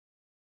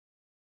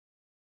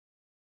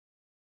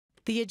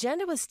The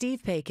Agenda with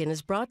Steve Paikin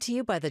is brought to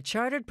you by the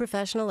Chartered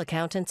Professional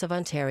Accountants of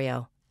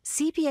Ontario.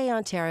 CPA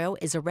Ontario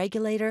is a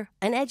regulator,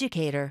 an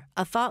educator,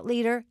 a thought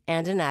leader,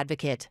 and an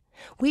advocate.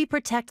 We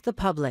protect the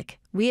public.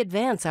 We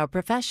advance our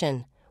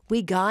profession.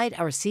 We guide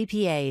our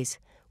CPAs.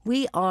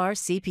 We are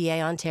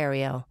CPA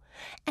Ontario.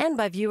 And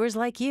by viewers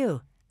like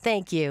you.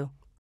 Thank you.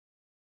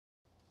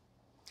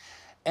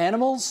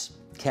 Animals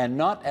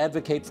cannot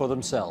advocate for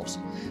themselves.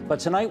 But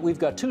tonight we've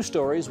got two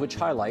stories which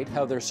highlight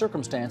how their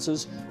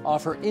circumstances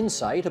offer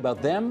insight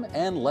about them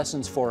and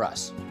lessons for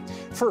us.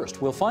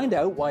 First, we'll find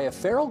out why a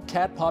feral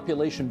cat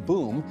population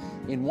boom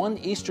in one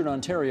eastern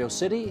Ontario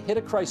city hit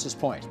a crisis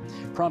point,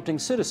 prompting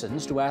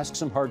citizens to ask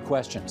some hard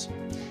questions.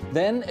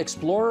 Then,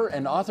 explorer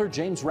and author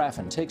James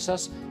Raffan takes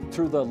us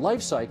through the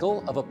life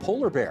cycle of a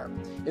polar bear,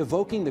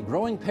 evoking the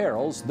growing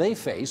perils they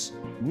face,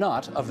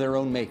 not of their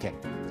own making.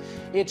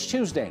 It's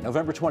Tuesday,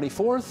 November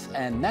 24th,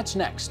 and that's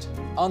next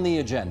on The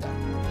Agenda.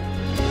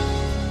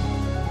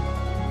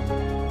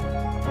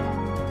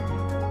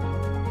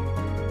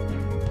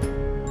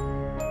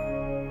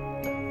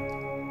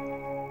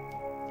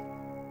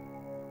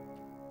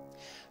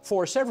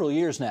 For several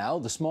years now,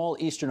 the small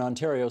eastern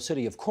Ontario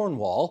city of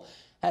Cornwall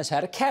has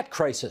had a cat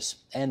crisis,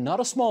 and not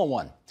a small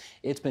one.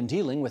 It's been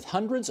dealing with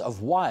hundreds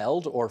of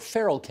wild or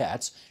feral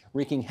cats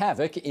wreaking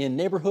havoc in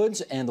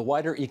neighborhoods and the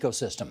wider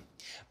ecosystem.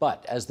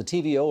 But as the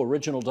TVO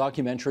original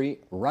documentary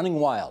Running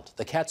Wild,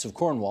 The Cats of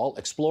Cornwall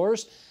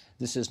explores,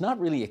 this is not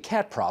really a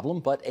cat problem,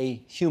 but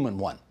a human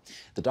one.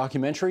 The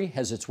documentary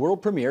has its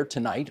world premiere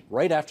tonight,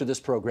 right after this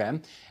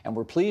program, and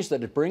we're pleased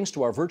that it brings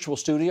to our virtual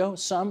studio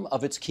some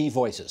of its key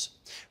voices.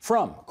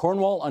 From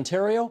Cornwall,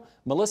 Ontario,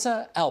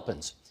 Melissa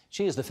Alpins.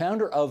 She is the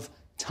founder of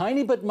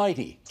Tiny But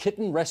Mighty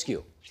Kitten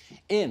Rescue.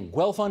 In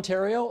Guelph,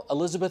 Ontario,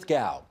 Elizabeth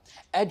Gow,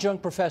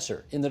 adjunct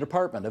professor in the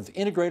Department of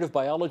Integrative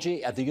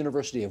Biology at the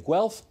University of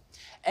Guelph.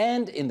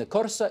 And in the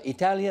Corsa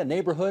Italia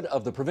neighborhood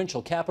of the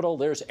provincial capital,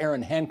 there's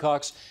Aaron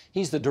Hancox.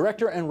 He's the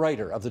director and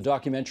writer of the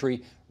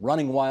documentary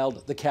Running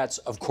Wild, The Cats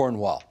of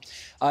Cornwall.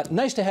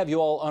 Nice to have you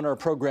all on our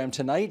program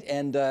tonight.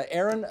 And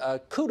Aaron,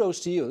 kudos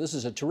to you. This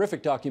is a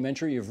terrific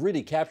documentary. You've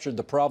really captured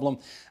the problem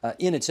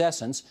in its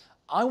essence.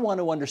 I want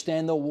to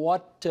understand, though,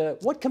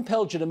 what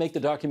compelled you to make the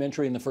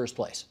documentary in the first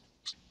place?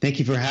 Thank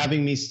you for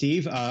having me,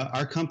 Steve.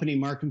 Our company,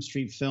 Markham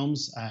Street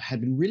Films,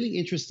 had been really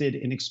interested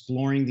in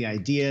exploring the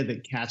idea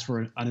that cats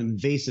were an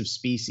invasive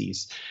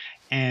species.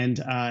 And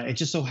it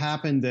just so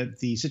happened that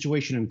the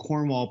situation in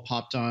Cornwall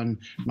popped on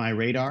my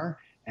radar,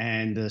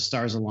 and the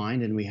stars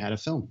aligned, and we had a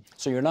film.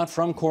 So you're not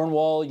from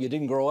Cornwall? You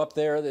didn't grow up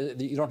there?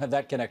 You don't have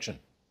that connection?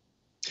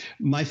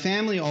 My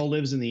family all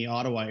lives in the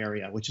Ottawa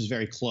area, which is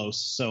very close.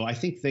 So I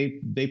think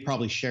they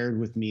probably shared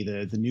with me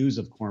the news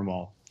of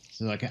Cornwall.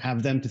 So I can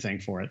have them to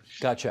thank for it.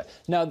 Gotcha.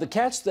 Now, the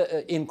cats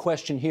in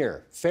question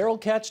here, feral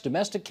cats,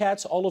 domestic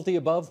cats, all of the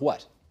above,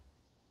 what?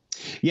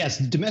 Yes,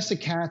 domestic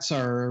cats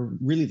are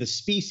really the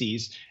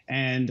species,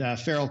 and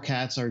feral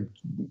cats are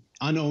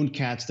unowned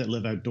cats that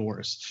live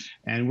outdoors.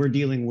 And we're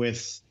dealing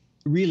with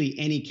really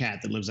any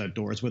cat that lives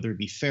outdoors, whether it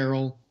be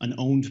feral, an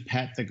owned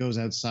pet that goes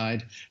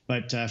outside.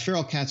 But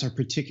feral cats are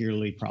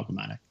particularly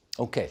problematic.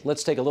 Okay,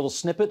 let's take a little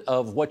snippet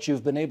of what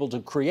you've been able to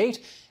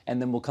create,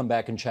 and then we'll come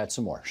back and chat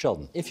some more.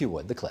 Sheldon, if you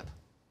would, the clip.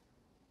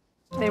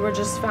 They were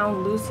just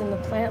found loose in the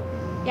plant.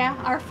 Yeah,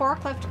 our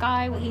forklift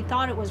guy, he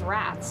thought it was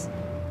rats.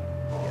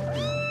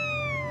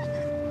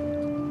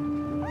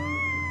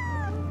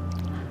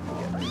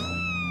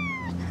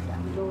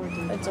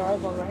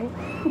 Adorable, right?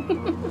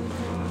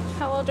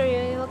 How old are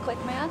you? You look like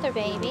my other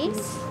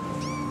babies.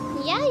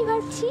 Yeah, you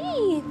have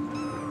teeth.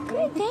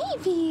 Good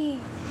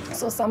baby.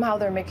 So somehow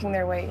they're making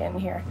their way in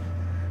here.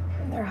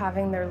 And they're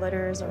having their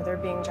litters or they're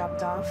being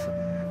dropped off.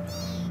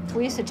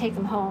 We used to take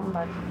them home,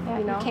 but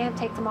you can't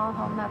take them all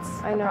home. That's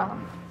the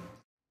problem.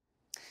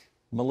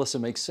 Melissa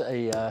makes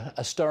a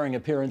starring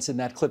appearance in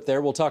that clip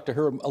there. We'll talk to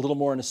her a little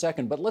more in a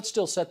second, but let's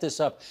still set this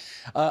up.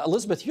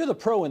 Elizabeth, you're the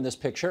pro in this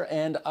picture,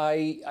 and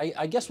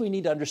I guess we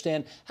need to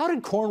understand, how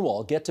did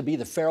Cornwall get to be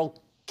the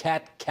feral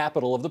cat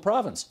capital of the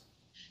province?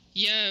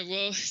 Yeah,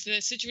 well,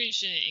 the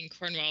situation in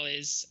Cornwall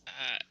is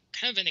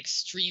kind of an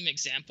extreme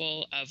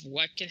example of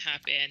what can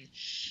happen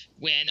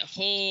when a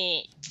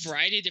whole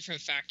variety of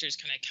different factors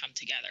kind of come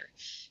together.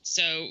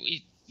 So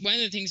one of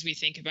the things we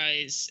think about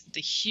is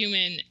the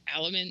human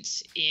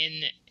element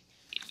in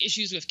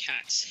issues with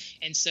cats.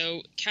 And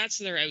so cats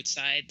that are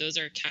outside, those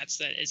are cats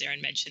that, as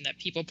Aaron mentioned, that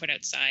people put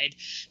outside.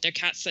 They're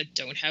cats that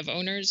don't have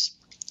owners.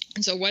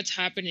 And so what's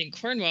happened in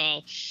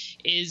Cornwall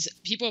is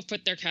people have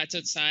put their cats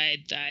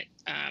outside that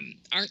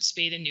aren't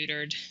spayed and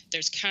neutered.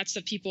 There's cats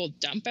that people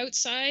dump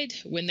outside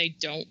when they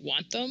don't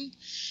want them.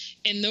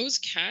 And those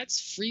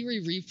cats freely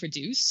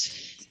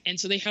reproduce. And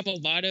so they have a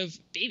lot of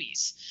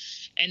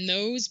babies. And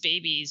those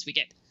babies, we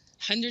get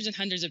hundreds and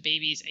hundreds of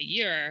babies a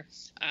year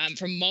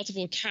from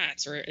multiple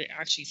cats, or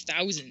actually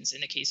thousands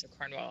in the case of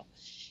Cornwall.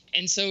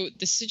 And so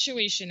the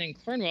situation in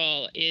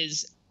Cornwall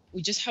is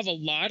we just have a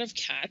lot of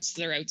cats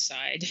that are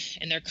outside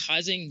and they're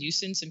causing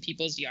nuisance in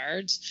people's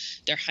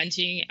yards. They're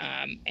hunting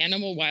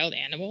wild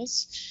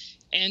animals.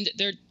 And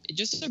they're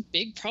just a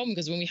big problem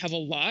because when we have a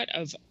lot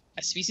of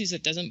a species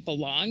that doesn't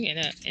belong in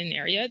an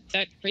area,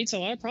 that creates a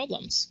lot of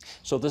problems.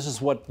 So this is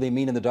what they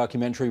mean in the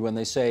documentary when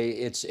they say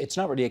it's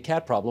not really a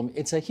cat problem,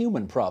 it's a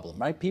human problem,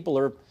 right? People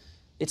are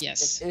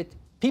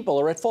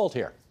at fault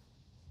here.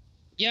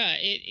 Yeah,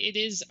 it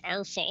is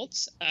our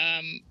fault.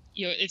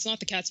 It's not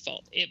the cat's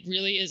fault. It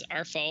really is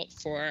our fault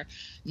for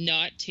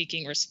not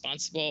taking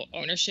responsible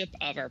ownership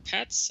of our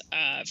pets,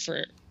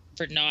 for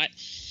not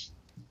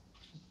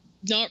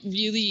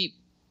really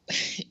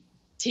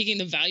taking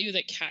the value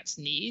that cats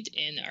need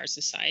in our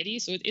society.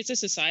 So it's a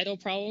societal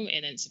problem,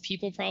 and it's a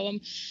people problem,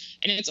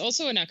 and it's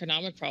also an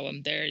economic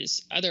problem.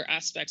 There's other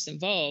aspects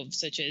involved,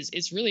 such as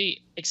it's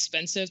really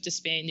expensive to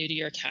spay and neuter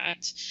your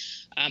cat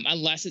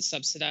unless it's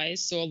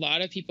subsidized. So a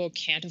lot of people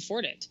can't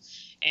afford it.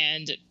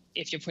 And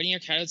if you're putting your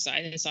cat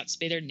outside and it's not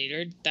spayed or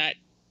neutered, that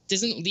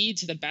doesn't lead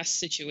to the best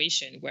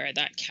situation where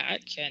that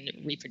cat can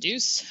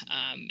reproduce.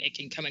 It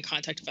can come in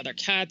contact with other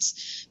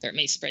cats. There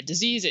may spread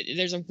disease.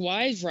 There's a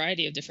wide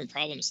variety of different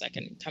problems that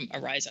can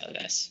arise out of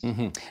this.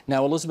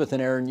 Now, Elizabeth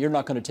and Aaron, you're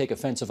not going to take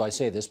offense if I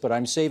say this, but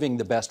I'm saving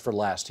the best for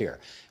last here,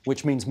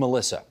 which means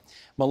Melissa.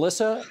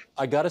 Melissa,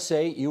 I got to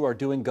say, you are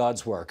doing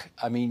God's work.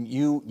 I mean,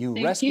 you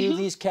rescue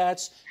these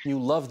cats. You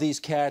love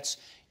these cats.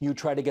 You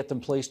try to get them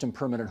placed in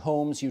permanent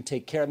homes. You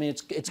take care. I mean,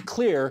 it's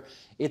clear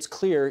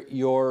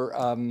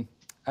you're.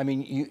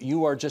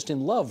 You are just in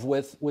love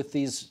with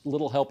these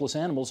little helpless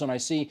animals, and I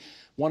see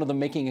one of them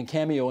making a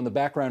cameo in the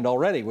background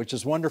already, which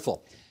is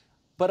wonderful.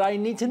 But I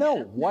need to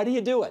know, why do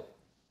you do it?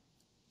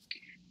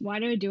 Why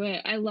do I do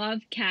it? I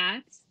love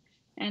cats,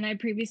 and I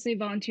previously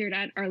volunteered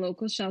at our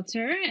local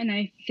shelter, and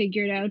I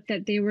figured out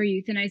that they were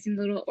euthanizing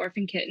little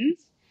orphan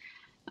kittens.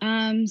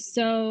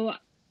 So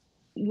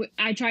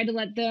I tried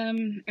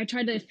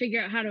to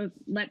figure out how to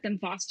let them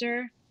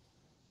foster.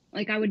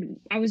 Like I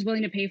was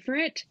willing to pay for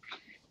it.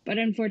 But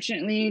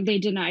unfortunately, they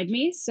denied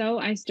me, so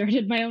I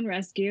started my own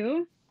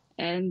rescue,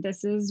 and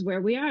this is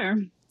where we are.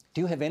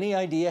 Do you have any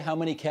idea how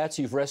many cats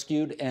you've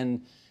rescued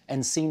and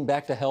seen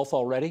back to health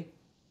already?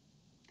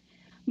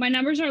 My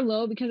numbers are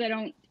low because I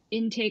don't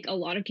intake a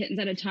lot of kittens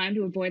at a time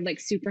to avoid like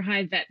super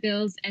high vet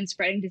bills and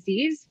spreading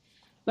disease,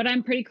 but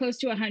I'm pretty close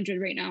to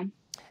 100 right now.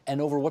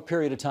 And over what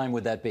period of time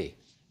would that be?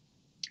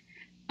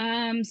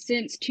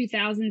 Since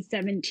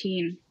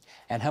 2017.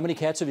 And how many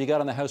cats have you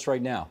got in the house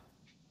right now?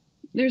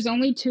 There's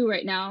only 2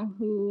 right now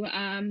who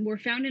were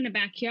found in a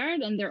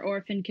backyard, and they're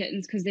orphan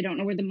kittens because they don't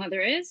know where the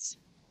mother is.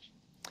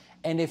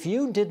 And if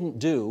you didn't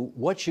do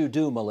what you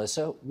do,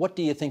 Melissa, what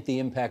do you think the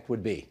impact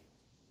would be?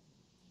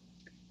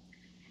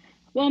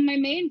 Well, my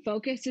main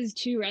focus is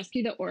to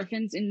rescue the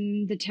orphans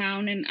in the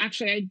town. And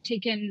actually, I'd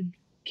taken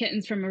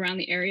kittens from around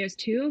the areas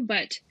too,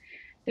 but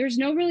there's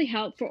no really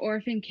help for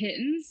orphan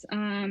kittens.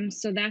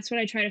 So that's what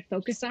I try to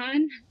focus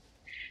on.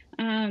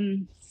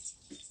 I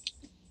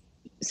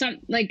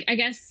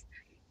guess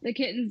the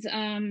kittens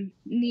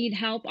need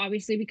help,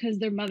 obviously, because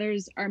their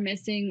mothers are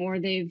missing or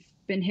they've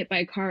been hit by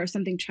a car or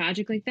something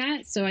tragic like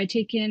that. So I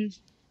take in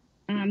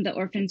the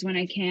orphans when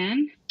I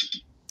can.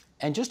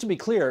 And just to be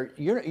clear,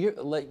 you're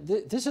like,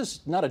 this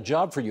is not a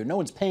job for you. No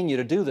one's paying you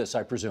to do this,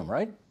 I presume,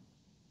 right?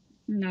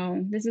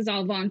 No, this is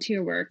all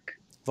volunteer work.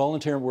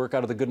 Volunteer work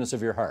out of the goodness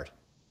of your heart.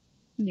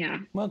 Yeah.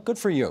 Well, good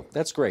for you.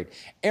 That's great.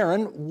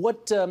 Aaron,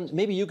 what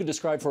maybe you could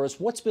describe for us,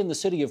 what's been the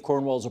city of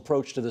Cornwall's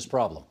approach to this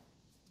problem?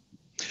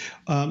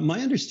 My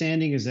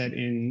understanding is that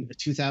in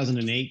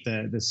 2008,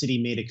 the city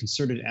made a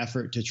concerted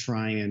effort to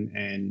try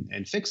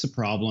and fix the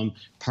problem,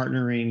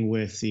 partnering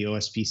with the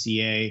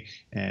OSPCA,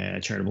 a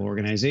charitable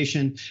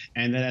organization,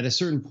 and that at a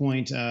certain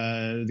point,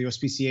 the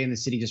OSPCA and the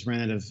city just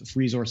ran out of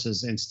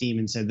resources and steam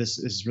and said, this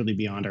is really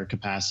beyond our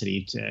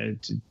capacity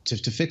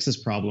to fix this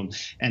problem.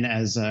 And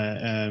as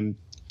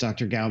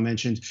Dr. Gao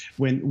mentioned,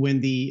 when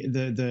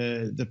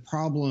the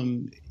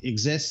problem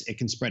exists, it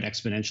can spread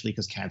exponentially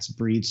because cats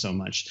breed so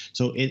much.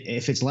 So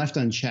if it's left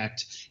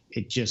unchecked,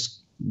 it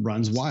just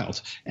runs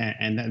wild.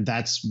 And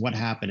that's what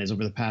happened is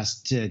over the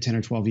past 10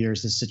 or 12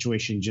 years, this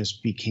situation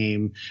just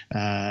became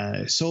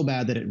so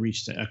bad that it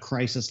reached a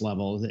crisis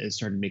level. It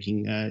started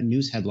making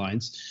news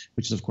headlines,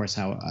 which is, of course,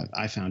 how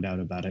I found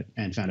out about it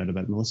and found out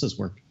about Melissa's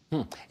work.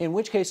 In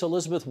which case,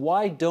 Elizabeth,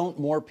 why don't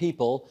more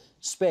people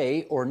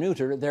spay or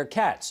neuter their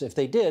cats? If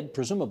they did,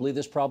 presumably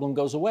this problem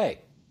goes away.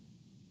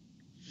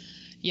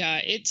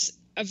 Yeah, it's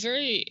a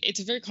very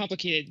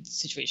complicated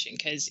situation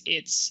because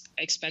it's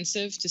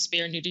expensive to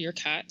spay or neuter your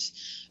cat.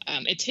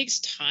 It takes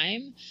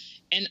time,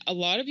 and a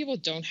lot of people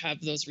don't have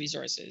those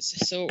resources.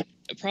 So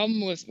the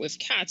problem with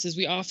cats is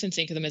we often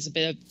think of them as a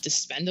bit of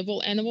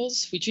dispendable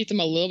animals. We treat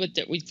them a little bit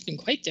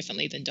quite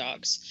differently than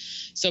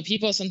dogs. So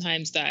people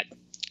sometimes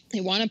they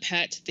want a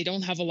pet, they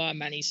don't have a lot of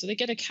money, so they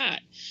get a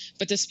cat.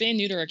 But to spay and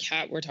neuter a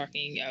cat, we're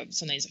talking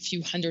sometimes a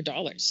few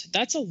 $100s.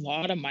 That's a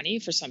lot of money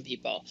for some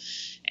people.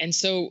 And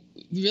so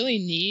we really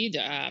need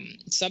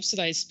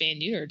subsidized spay and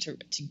neuter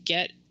to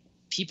get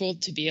people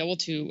to be able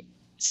to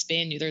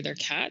spay and neuter their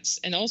cats,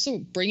 and also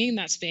bringing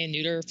that spay and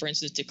neuter, for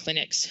instance, to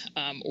clinics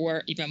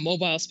or even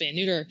mobile spay and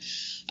neuter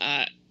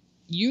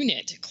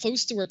unit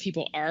close to where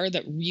people are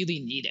that really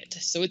need it.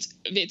 So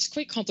it's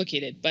quite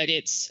complicated, but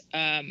it's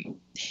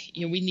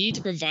we need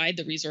to provide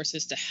the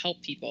resources to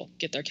help people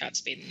get their cats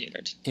spayed and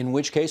neutered. In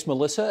which case,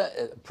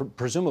 Melissa,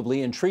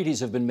 presumably entreaties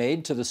have been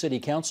made to the City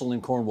Council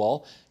in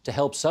Cornwall to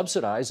help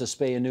subsidize a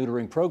spay and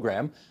neutering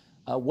program.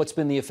 What's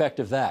been the effect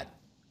of that?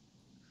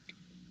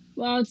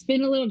 Well, it's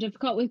been a little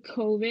difficult with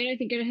COVID. I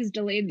think it has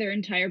delayed their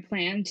entire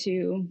plan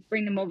to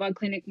bring the mobile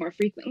clinic more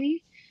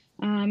frequently.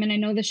 And I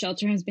know the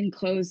shelter has been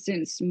closed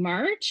since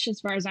March,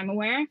 as far as I'm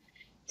aware.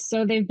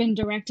 So they've been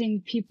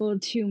directing people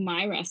to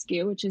My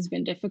Rescue, which has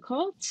been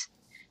difficult.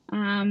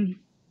 And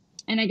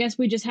I guess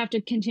we just have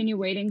to continue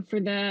waiting for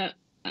the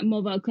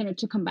mobile clinic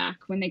to come back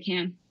when they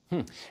can.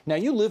 Now,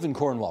 you live in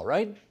Cornwall,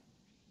 right?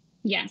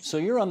 Yes. So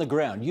you're on the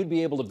ground. You'd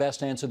be able to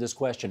best answer this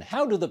question.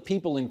 How do the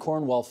people in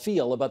Cornwall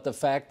feel about the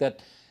fact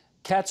that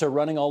cats are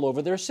running all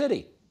over their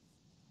city?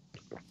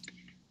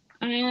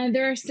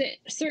 There are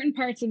certain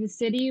parts of the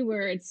city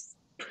where it's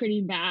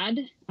pretty bad.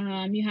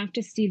 You have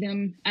to see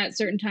them at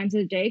certain times of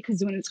the day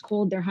because when it's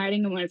cold, they're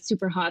hiding, and when it's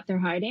super hot, they're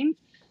hiding.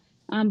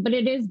 But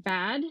it is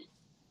bad.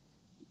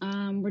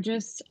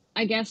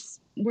 I guess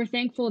we're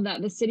thankful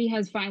that the city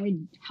has finally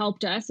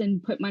helped us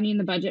and put money in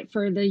the budget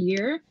for the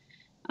year.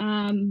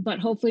 But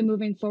hopefully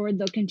moving forward,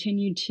 they'll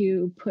continue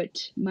to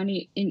put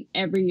money in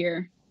every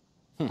year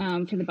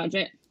for the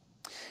budget.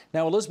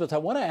 Now, Elizabeth, I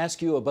want to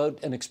ask you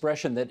about an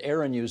expression that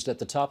Aaron used at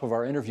the top of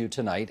our interview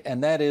tonight,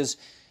 and that is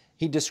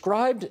he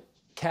described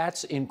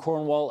cats in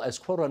Cornwall as,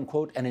 quote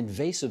unquote, an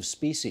invasive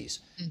species.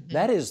 Mm-hmm.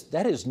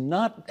 That is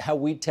not how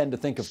we tend to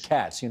think of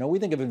cats. You know, we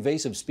think of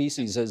invasive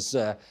species as,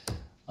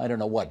 I don't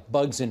know what,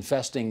 bugs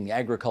infesting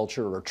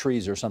agriculture or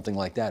trees or something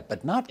like that,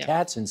 but not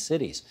cats in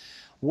cities.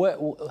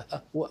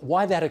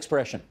 Why that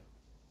expression?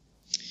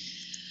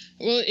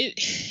 Well,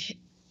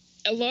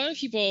 a lot of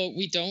people,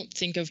 we don't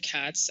think of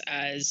cats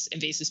as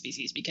invasive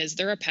species because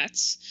they're our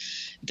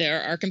pets,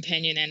 they're our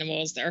companion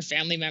animals, they're our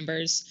family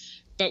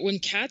members. But when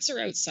cats are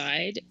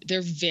outside,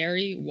 they're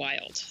very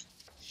wild.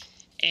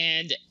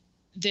 And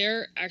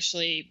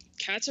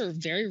cats are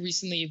very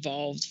recently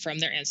evolved from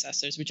their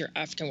ancestors, which are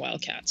African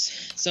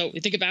wildcats. So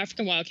we think of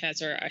African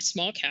wildcats are a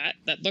small cat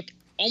that look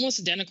almost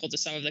identical to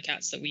some of the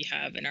cats that we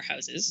have in our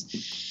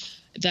houses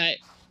that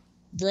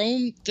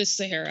roam the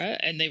Sahara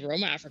and they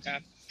roam Africa.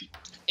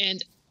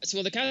 And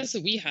so the cats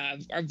that we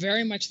have are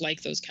very much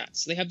like those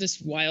cats. So they have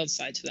this wild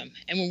side to them.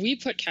 And when we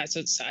put cats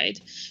outside,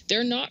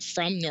 they're not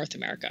from North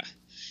America.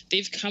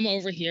 They've come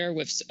over here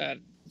with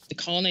the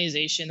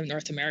colonization of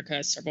North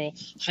America several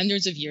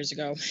hundreds of years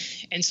ago.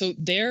 And so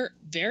they're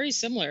very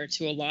similar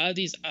to a lot of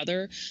these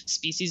other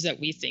species that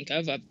we think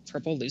of, a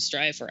purple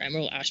loosestrife or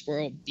emerald ash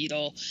borer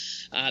beetle,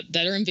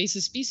 that are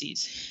invasive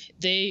species.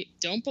 They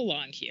don't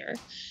belong here.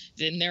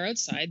 Then they're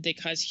outside. They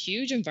cause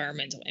huge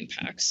environmental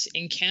impacts.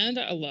 In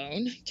Canada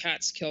alone,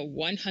 cats kill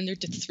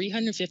 100 to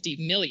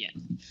 350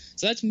 million.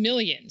 So that's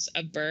millions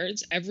of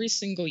birds every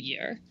single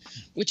year,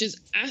 which is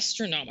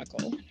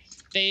astronomical.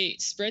 They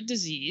spread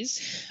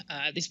disease.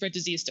 They spread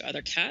disease to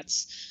other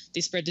cats.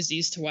 They spread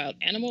disease to wild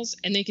animals,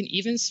 and they can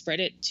even spread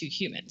it to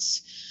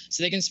humans.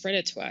 So they can spread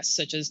it to us,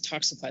 such as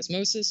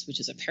toxoplasmosis, which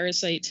is a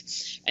parasite,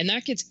 and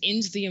that gets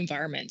into the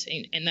environment,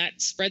 and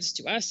that spreads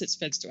to us. It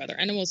spreads to other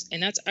animals,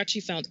 and that's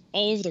actually found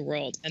all over the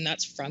world, and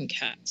that's from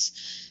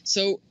cats.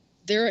 So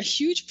they're a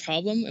huge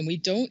problem, and we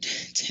don't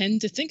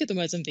tend to think of them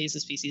as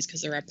invasive species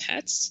because they're our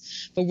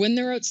pets. But when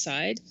they're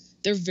outside,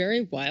 they're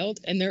very wild,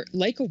 and they're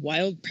like a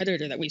wild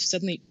predator that we've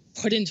suddenly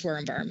put into our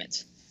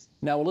environment.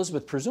 Now,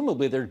 Elizabeth,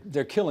 presumably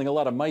they're killing a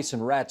lot of mice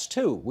and rats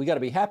too. We got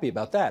to be happy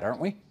about that, aren't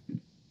we?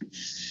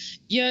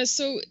 Yeah,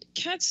 so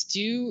cats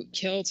do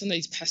kill some of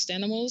these pest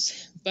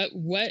animals, but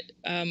what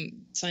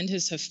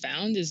scientists have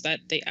found is that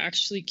they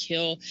actually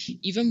kill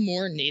even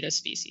more native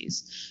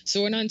species.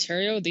 So in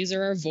Ontario, these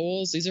are our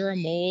voles, these are our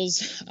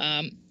moles,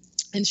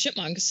 and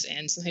chipmunks,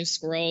 and sometimes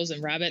squirrels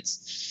and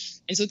rabbits.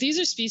 And so these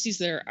are species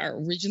that are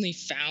originally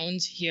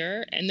found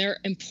here, and they're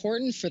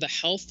important for the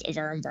health of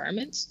our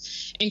environment.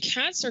 And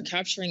cats are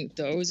capturing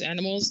those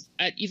animals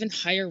at even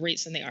higher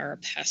rates than they are a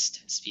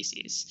pest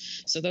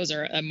species. So those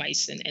are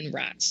mice and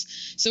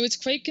rats. So it's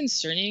quite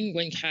concerning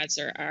when cats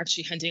are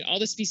actually hunting all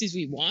the species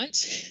we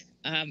want,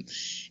 and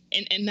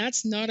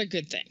that's not a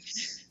good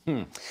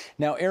thing.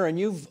 Now, Aaron,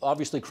 you've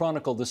obviously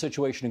chronicled the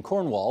situation in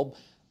Cornwall,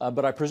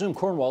 but I presume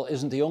Cornwall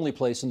isn't the only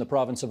place in the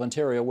province of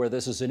Ontario where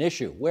this is an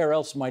issue. Where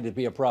else might it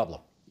be a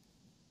problem?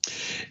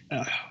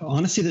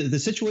 Honestly, the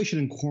situation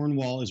in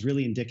Cornwall is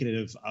really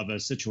indicative of a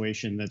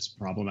situation that's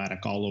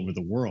problematic all over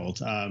the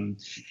world.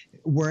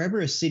 Wherever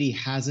a city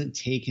hasn't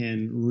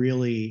taken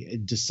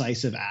really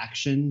decisive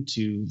action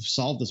to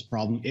solve this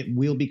problem, it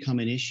will become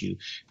an issue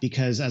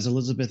because, as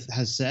Elizabeth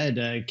has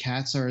said,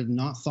 cats are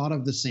not thought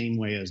of the same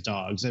way as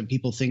dogs.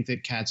 People think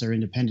that cats are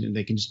independent and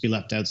they can just be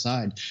left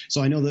outside.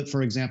 So I know that,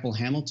 for example,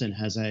 Hamilton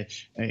has a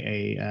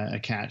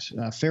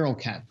feral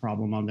cat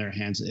problem on their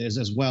hands,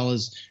 as well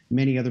as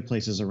many other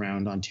places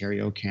around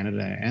Ontario,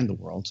 Canada, and the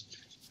world.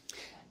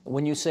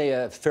 When you say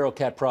a feral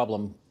cat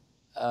problem,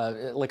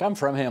 like I'm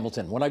from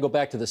Hamilton. When I go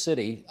back to the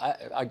city,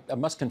 I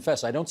must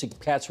confess, I don't see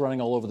cats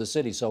running all over the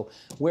city. So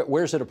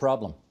where's it a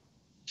problem?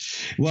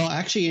 Well,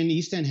 actually, in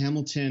East End,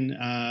 Hamilton,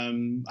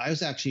 I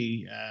was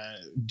actually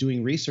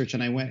doing research,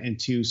 and I went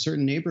into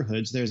certain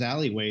neighborhoods. There's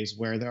alleyways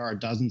where there are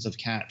dozens of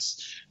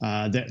cats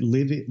that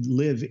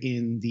live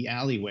in the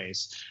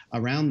alleyways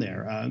around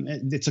there.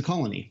 It's a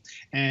colony,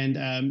 and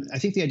I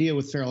think the idea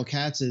with feral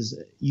cats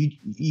is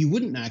you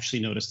wouldn't actually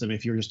notice them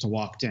if you were just to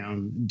walk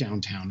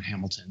downtown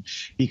Hamilton,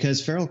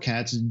 because feral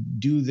cats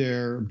do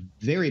their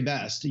very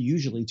best,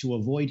 usually, to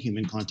avoid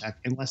human contact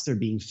unless they're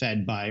being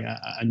fed by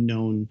a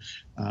known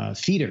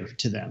feeder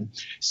to them.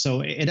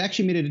 So it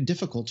actually made it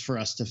difficult for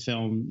us to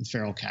film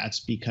feral cats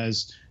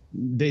because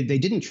they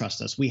didn't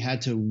trust us. We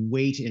had to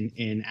wait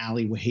in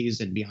alleyways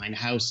and behind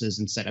houses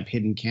and set up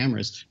hidden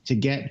cameras to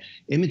get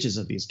images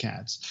of these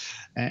cats.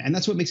 And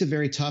that's what makes it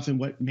very tough, and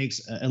what makes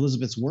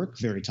Elizabeth's work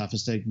very tough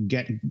is to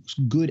get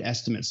good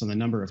estimates on the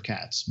number of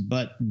cats.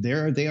 But they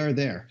are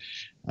there.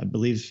 I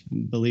believe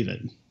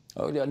it.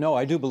 Oh, no,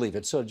 I do believe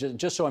it. So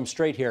just so I'm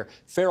straight here,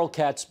 feral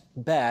cats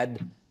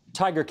bad,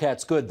 tiger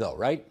cats good though,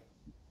 right?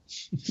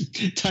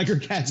 Tiger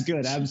cat's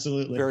good,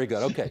 absolutely. Very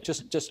good. Okay,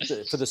 just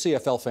for the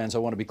CFL fans, I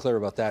want to be clear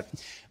about that.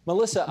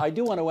 Melissa, I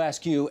do want to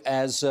ask you,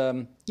 as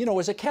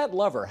as a cat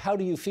lover, how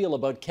do you feel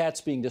about cats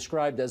being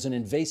described as an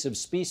invasive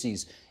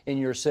species in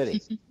your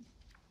city?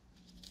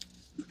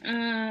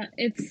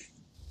 It's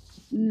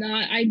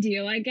not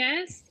ideal, I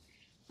guess.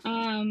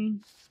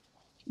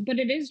 But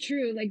it is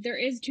true. Like, there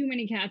is too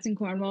many cats in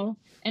Cornwall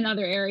and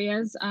other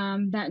areas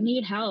that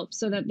need help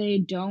so that they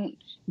don't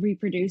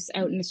reproduce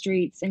out in the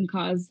streets and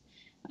cause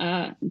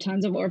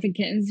tons of orphan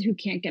kittens who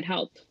can't get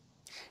help.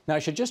 Now, I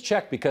should just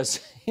check because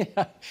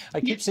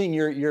I keep seeing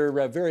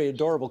your very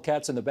adorable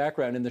cats in the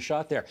background in the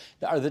shot there.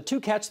 Are the two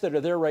cats that are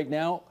there right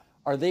now,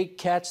 are they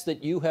cats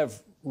that you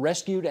have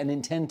rescued and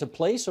intend to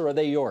place, or are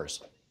they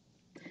yours?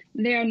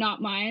 They are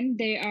not mine.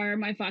 They are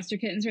my foster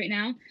kittens right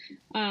now.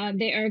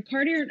 They are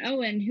Carter and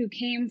Owen, who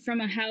came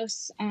from a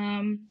house.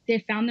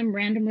 They found them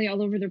randomly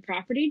all over their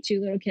property,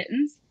 two little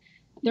kittens.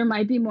 There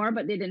might be more,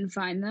 but they didn't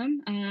find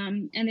them.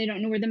 And they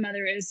don't know where the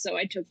mother is, so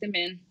I took them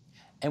in.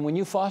 And when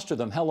you foster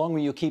them, how long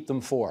will you keep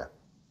them for?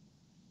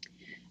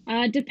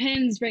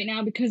 Depends right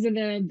now because of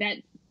the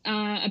vet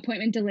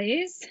appointment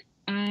delays.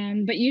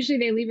 But usually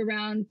they leave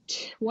around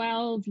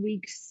 12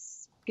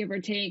 weeks, give or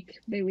take.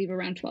 They leave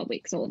around 12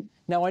 weeks old.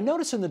 Now, I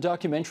notice in the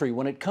documentary,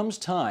 when it comes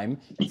time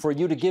for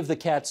you to give the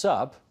cats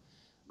up,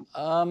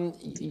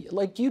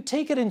 like you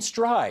take it in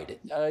stride.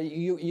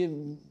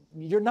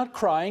 You're not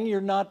crying,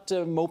 you're not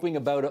moping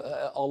about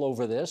all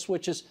over this,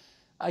 which is,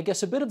 I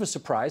guess, a bit of a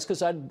surprise,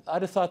 because I'd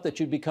have thought that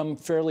you'd become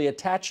fairly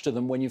attached to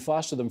them when you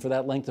foster them for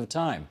that length of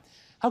time.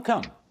 How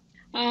come?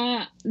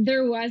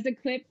 There was a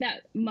clip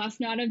that must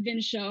not have been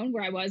shown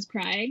where I was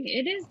crying.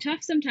 It is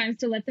tough sometimes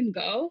to let them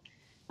go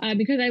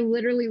because I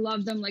literally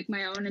love them like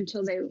my own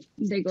until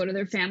they go to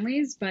their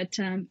families. But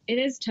it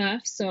is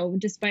tough. So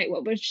despite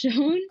what was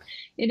shown,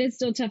 it is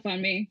still tough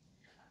on me.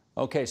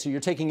 Okay, so you're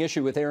taking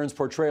issue with Aaron's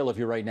portrayal of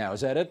you right now.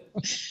 Is that it?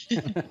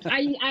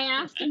 I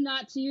asked him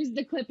not to use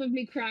the clip of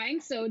me crying,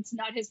 so it's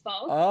not his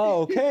fault.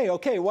 Oh,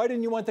 okay. Why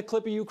didn't you want the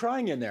clip of you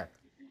crying in there?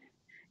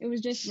 It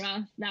was just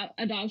rough. That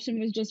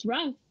adoption was just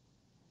rough.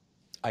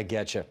 I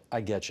get you.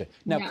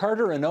 Now, Yeah.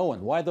 Carter and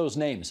Owen, why those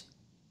names?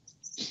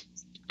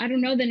 I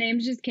don't know. The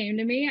names just came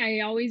to me.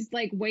 I always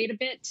wait a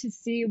bit to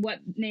see what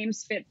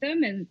names fit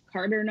them, and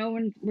Carter and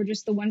Owen were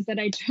just the ones that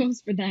I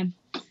chose for them.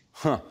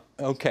 Huh.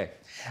 Okay.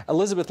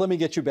 Elizabeth, let me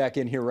get you back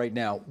in here right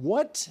now.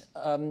 What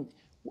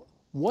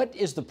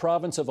is the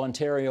province of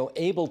Ontario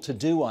able to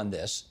do on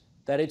this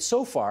that it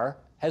so far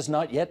has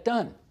not yet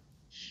done?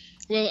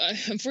 Well,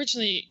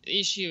 unfortunately, the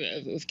issue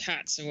of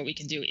cats and what we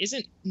can do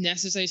isn't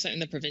necessarily something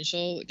the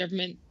provincial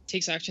government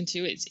takes action to.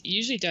 It's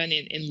usually done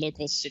in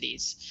local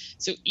cities.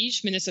 So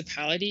each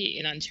municipality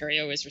in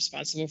Ontario is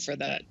responsible for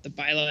the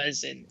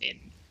bylaws and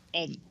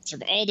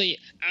all the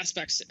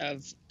aspects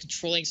of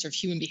controlling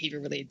human behavior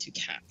related to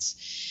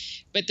cats.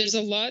 But there's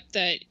a lot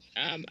that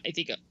I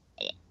think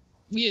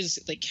we as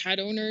cat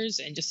owners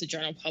and just the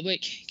general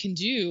public can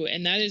do,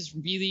 and that is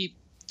really,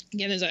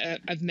 again, as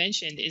I've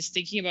mentioned, is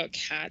thinking about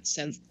cats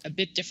a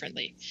bit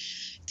differently,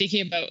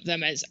 thinking about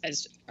them as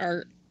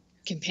our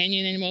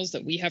companion animals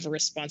that we have a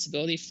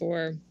responsibility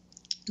for,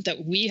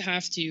 that we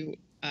have to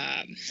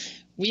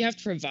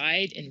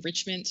provide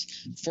enrichment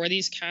for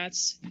these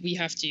cats. We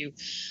have to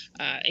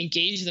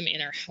engage them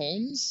in our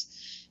homes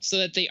so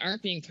that they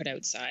aren't being put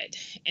outside.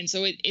 And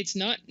so it's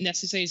not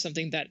necessarily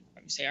something that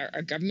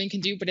our government can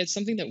do, but it's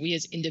something that we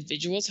as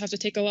individuals have to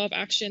take a lot of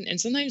action. And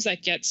sometimes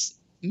that gets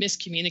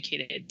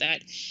miscommunicated,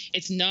 that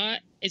it's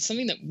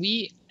something that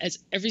we, as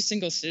every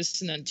single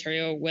citizen in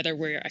Ontario, whether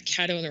we're a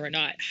cat owner or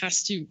not,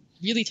 has to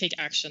really take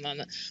action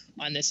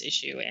on this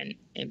issue, and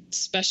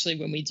especially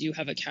when we do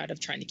have a cat of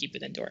trying to keep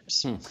it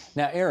indoors.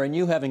 Now, Aaron,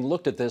 you having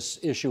looked at this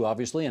issue,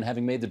 obviously, and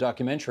having made the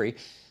documentary,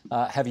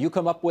 have you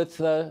come up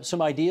with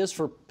some ideas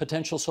for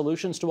potential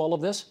solutions to all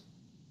of this?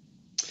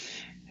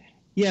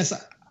 Yes,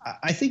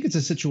 I think it's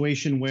a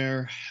situation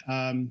where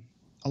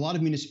a lot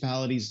of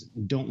municipalities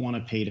don't want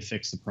to pay to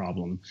fix the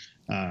problem.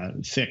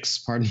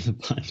 Pardon the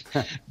pun.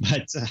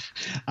 But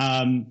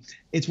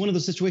it's one of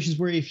those situations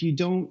where if you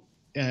don't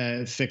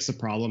fix the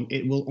problem,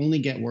 it will only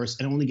get worse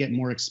and only get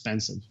more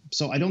expensive.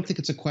 So I don't think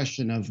it's a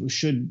question of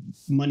should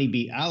money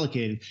be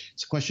allocated.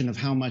 It's a question of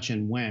how much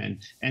and when,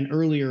 and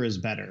earlier is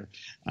better.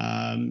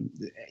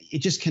 It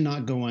just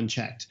cannot go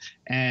unchecked.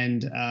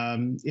 And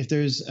if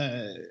there's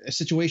a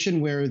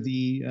situation where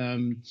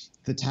the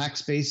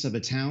tax base of a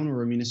town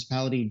or a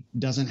municipality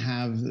doesn't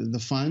have the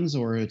funds,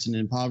 or it's an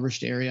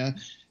impoverished area,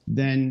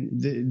 then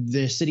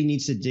the city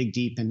needs to dig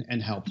deep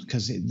and help,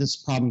 because this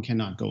problem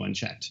cannot go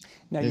unchecked.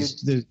 Now,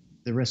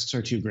 the risks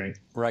are too great.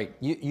 Right.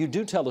 You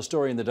do tell a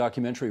story in the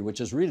documentary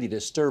which is really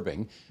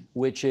disturbing,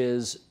 which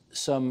is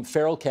some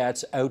feral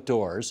cats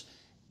outdoors,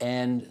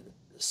 and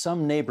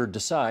some neighbor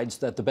decides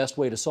that the best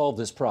way to solve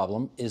this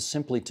problem is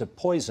simply to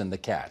poison the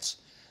cats.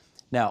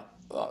 Now,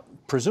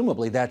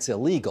 presumably that's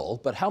illegal,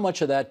 but how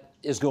much of that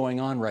is going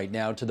on right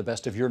now, to the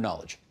best of your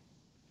knowledge?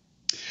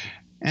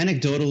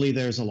 Anecdotally,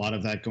 there's a lot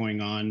of that going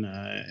on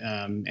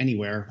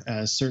anywhere.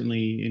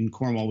 Certainly in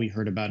Cornwall, we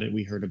heard about it.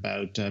 We heard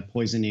about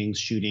poisoning,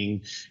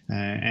 shooting,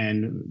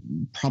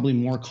 and probably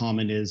more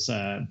common is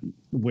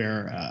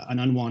where an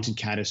unwanted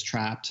cat is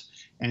trapped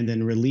and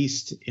then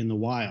released in the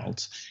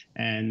wild.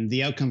 And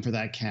the outcome for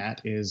that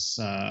cat is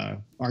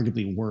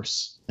arguably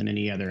worse than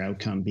any other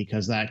outcome,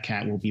 because that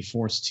cat will be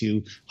forced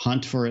to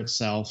hunt for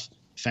itself,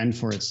 fend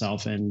for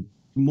itself, and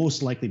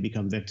most likely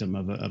become victim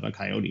of a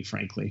coyote,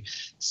 frankly.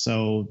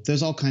 So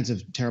there's all kinds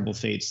of terrible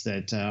fates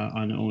that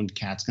unowned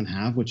cats can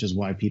have, which is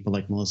why people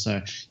like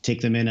Melissa take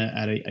them in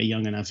at a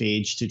young enough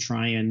age to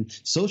try and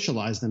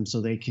socialize them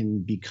so they can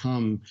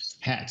become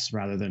pets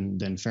rather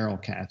than feral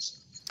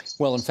cats.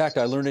 Well, in fact,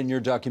 I learned in your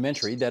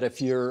documentary that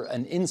if you're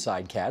an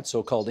inside cat,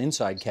 so-called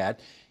inside cat,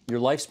 your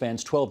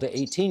lifespan's 12 to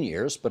 18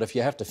 years, but if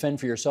you have to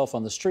fend for yourself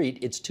on the street,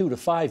 it's 2 to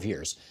 5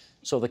 years.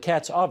 So the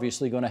cat's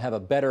obviously going to have a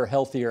better,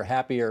 healthier,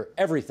 happier,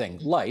 everything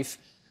life,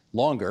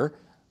 longer,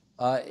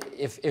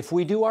 if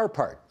we do our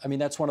part. I mean,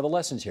 that's one of the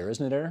lessons here,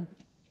 isn't it, Aaron?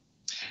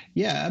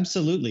 Yeah,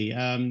 absolutely.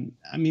 I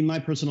mean, my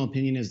personal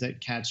opinion is that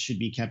cats should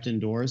be kept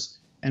indoors.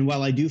 And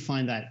while I do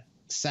find that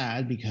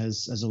sad,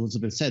 because as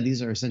Elizabeth said,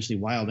 these are essentially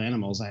wild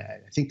animals, I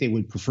think they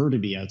would prefer to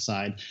be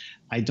outside.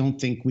 I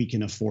don't think we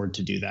can afford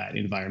to do that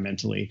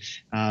environmentally.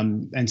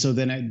 And so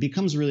then it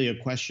becomes really a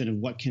question of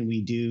what can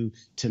we do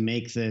to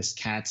make this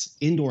cat's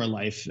indoor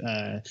life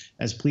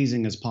as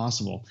pleasing as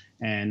possible.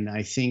 And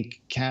I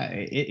think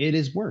it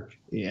is work.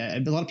 A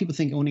lot of people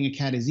think owning a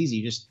cat is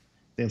easy.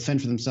 They'll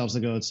fend for themselves, they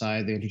go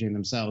outside, they entertain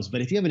themselves.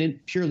 But if you have a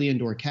purely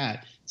indoor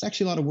cat, it's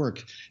actually a lot of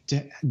work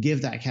to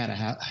give that cat a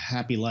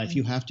happy life.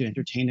 You have to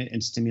entertain it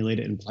and stimulate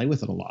it and play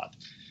with it a lot.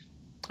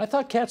 I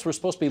thought cats were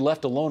supposed to be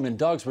left alone and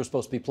dogs were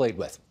supposed to be played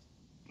with.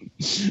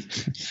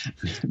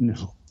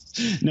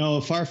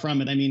 No, far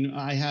from it. I mean,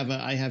 I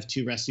have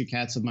 2 rescue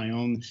cats of my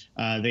own.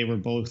 They were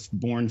both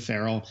born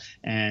feral,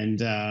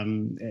 and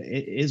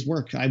it is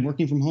work. I'm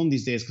working from home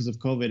these days because of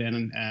COVID,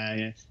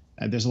 and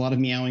there's a lot of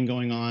meowing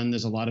going on.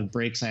 There's a lot of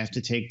breaks I have to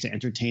take to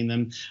entertain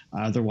them.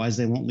 Otherwise,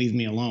 they won't leave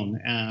me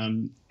alone.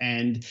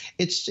 And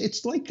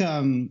it's like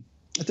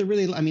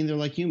they're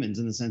like humans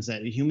in the sense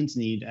that humans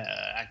need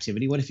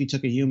activity. What if you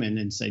took a human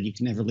and said you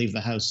can never leave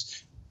the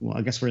house? Well,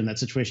 I guess we're in that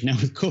situation now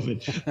with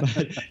COVID,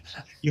 but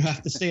you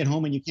have to stay at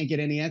home and you can't get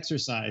any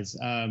exercise.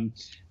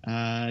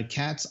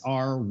 Cats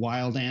are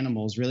wild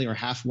animals, really, or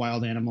half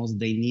wild animals.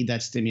 They need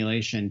that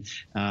stimulation.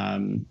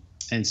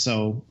 And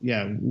so,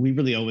 yeah, we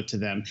really owe it to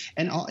them.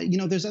 And,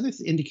 there's other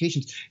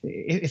indications.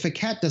 If a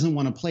cat doesn't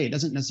want to play, it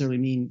doesn't necessarily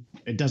mean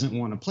it doesn't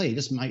want to play. It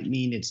just might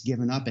mean it's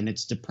given up and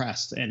it's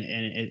depressed and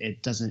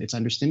it's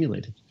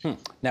understimulated.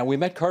 Now, we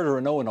met Carter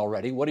and Owen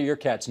already. What are your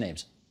cats'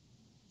 names?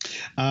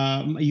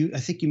 I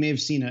think you may have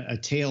seen a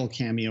tail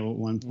cameo at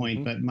one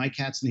point, but my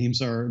cats'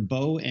 names are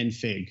Bo and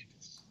Fig.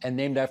 And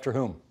named after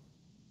whom?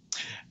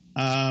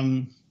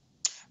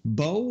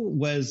 Bo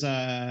was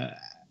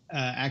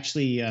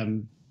actually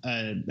an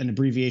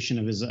abbreviation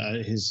of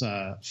his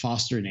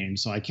foster name,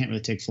 so I can't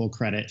really take full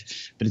credit,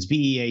 but it's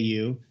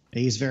Beau.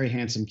 He's a very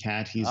handsome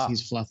cat.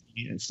 He's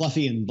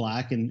fluffy and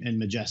black and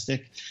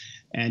majestic,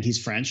 and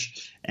he's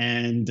French.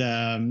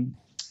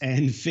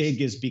 And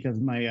Fig is because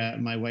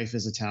my wife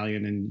is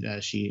Italian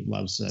and she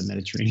loves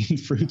Mediterranean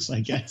fruits, I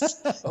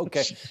guess.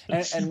 Okay.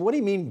 And what do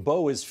you mean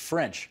Bo is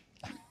French?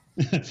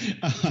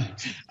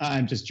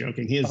 I'm just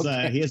joking. He has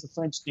a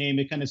French name.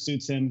 It kind of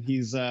suits him.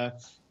 He's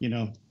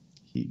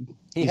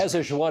he has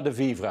a joie de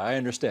vivre. I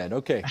understand.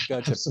 Okay,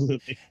 gotcha.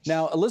 Absolutely.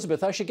 Now,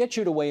 Elizabeth, I should get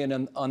you to weigh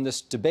in on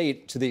this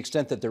debate to the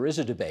extent that there is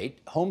a debate.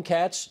 Home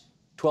cats,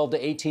 12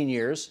 to 18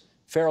 years.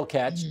 Feral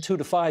cats, 2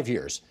 to 5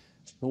 years.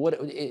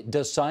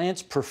 Does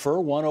science prefer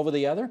one over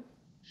the other?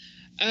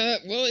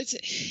 Well, it's,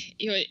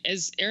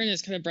 as Aaron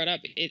has kind of brought up,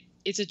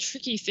 it's a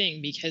tricky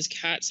thing because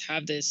cats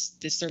have this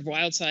sort of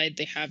wild side.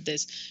 They have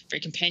this very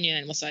companion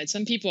animal side.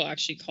 Some people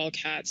actually call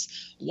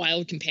cats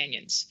wild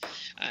companions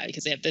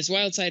because they have this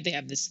wild side, they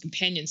have this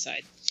companion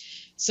side.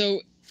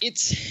 So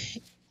it's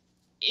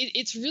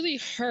really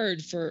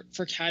hard for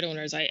cat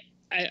owners.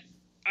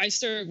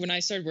 when I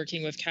started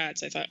working with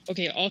cats, I thought,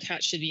 okay, all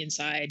cats should be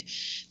inside.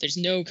 There's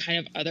no kind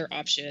of other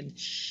option.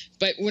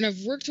 But when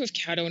I've worked with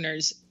cat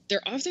owners,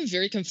 they're often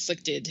very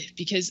conflicted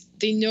because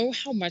they know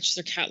how much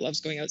their cat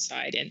loves going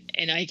outside,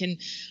 and I can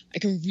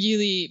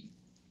really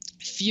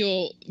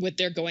feel what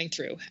they're going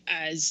through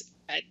as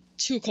at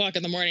 2 o'clock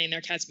in the morning,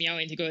 their cat's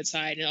meowing to go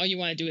outside, and all you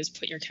want to do is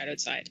put your cat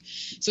outside.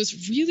 So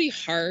it's really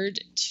hard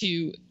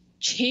to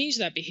change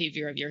that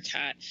behavior of your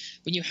cat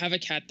when you have a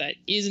cat that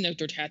is an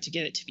outdoor cat to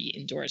get it to be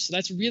indoors. So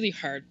that's really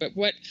hard. But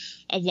what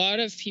a lot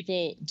of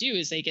people do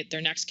is they get their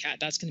next cat.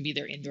 That's going to be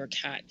their indoor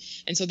cat.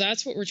 And so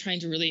that's what we're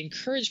trying to really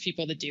encourage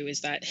people to do,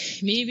 is that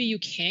maybe you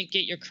can't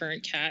get your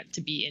current cat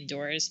to be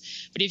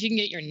indoors, but if you can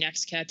get your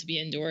next cat to be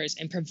indoors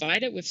and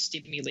provide it with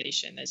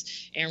stimulation, as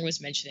Aaron was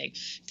mentioning,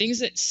 things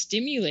that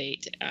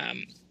stimulate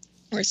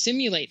or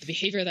simulate the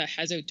behavior that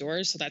has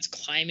outdoors. So that's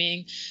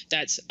climbing,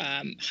 that's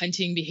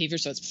hunting behavior,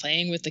 so it's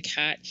playing with the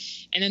cat.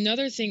 And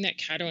another thing that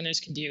cat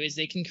owners can do is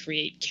they can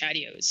create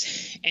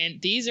catios.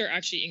 And these are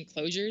actually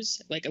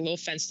enclosures, like a little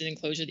fenced-in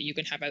enclosure that you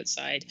can have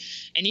outside.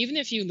 And even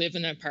if you live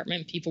in an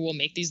apartment, people will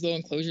make these little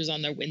enclosures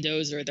on their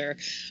windows or their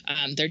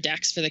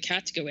decks for the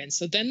cat to go in.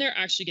 So then they're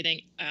actually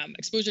getting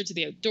exposure to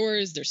the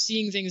outdoors. They're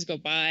seeing things go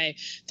by.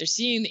 They're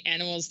seeing the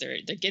animals.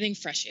 They're getting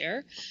fresh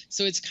air.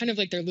 So it's kind of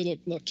like their little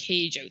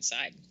cage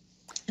outside.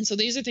 And so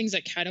these are things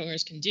that cat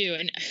owners can do.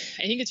 And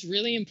I think it's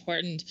really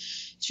important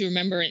to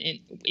remember,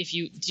 if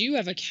you do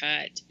have a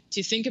cat,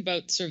 to think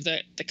about sort of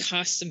the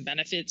costs and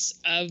benefits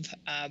of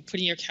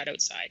putting your cat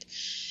outside.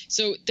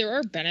 So there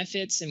are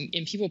benefits, and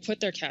people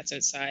put their cats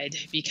outside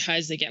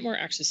because they get more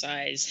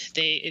exercise.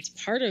 It's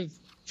part of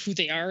who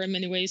they are in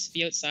many ways, to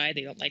be outside.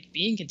 They don't like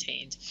being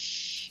contained.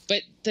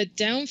 But the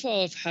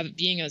downfall of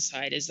being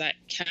outside is that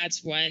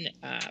cats,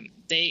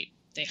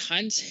 they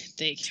hunt,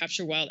 they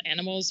capture wild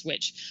animals,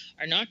 which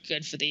are not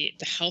good for the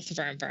health of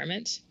our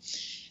environment.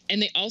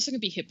 And they also can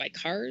be hit by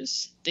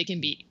cars. They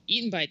can be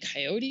eaten by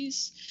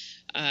coyotes.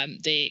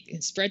 They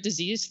can spread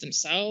disease to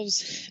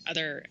themselves,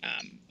 other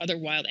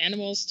wild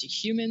animals, to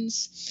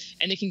humans,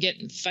 and they can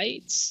get in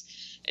fights.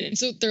 And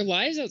so their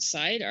lives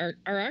outside are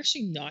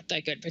actually not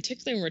that good,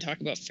 particularly when we're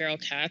talking about feral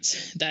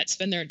cats that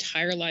spend their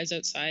entire lives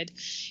outside.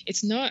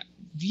 It's not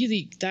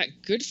really that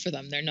good for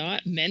them. They're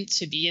not meant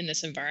to be in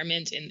this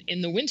environment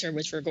in the winter,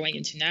 which we're going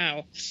into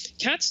now.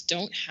 Cats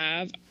don't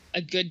have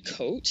a good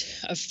coat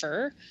of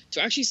fur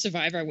to actually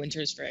survive our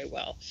winters very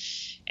well.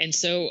 And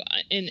so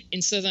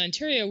in Southern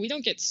Ontario, we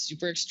don't get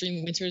super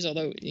extreme winters,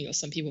 although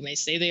some people may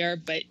say they are.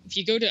 But if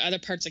you go to other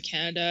parts of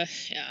Canada,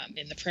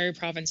 in the prairie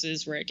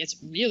provinces where it gets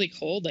really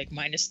cold, like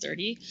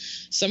 -30,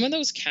 some of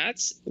those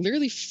cats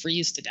literally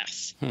freeze to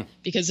death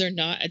because they're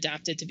not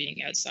adapted to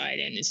being outside.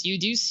 And you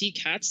do see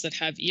cats that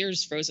have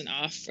ears frozen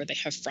off, or they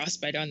have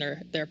frostbite on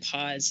their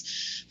paws,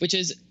 which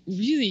is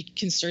really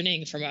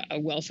concerning from a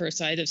welfare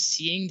side of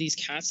seeing these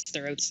cats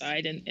that are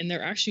outside, and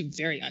they're actually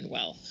very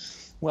unwell.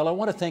 Well, I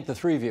want to thank the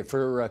three of you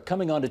for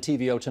coming on to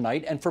TVO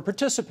tonight and for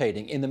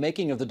participating in the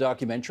making of the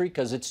documentary,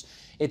 because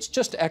it's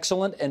just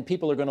excellent, and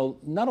people are going to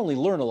not only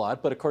learn a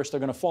lot, but of course they're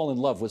going to fall in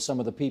love with some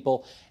of the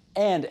people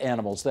and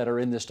animals that are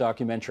in this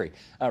documentary.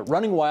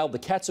 Running Wild, The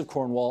Cats of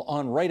Cornwall,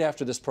 on right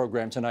after this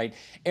program tonight.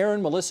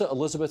 Aaron, Melissa,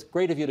 Elizabeth,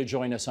 great of you to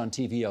join us on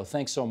TVO.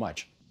 Thanks so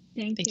much.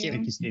 Thank you.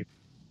 Thank you, Steve.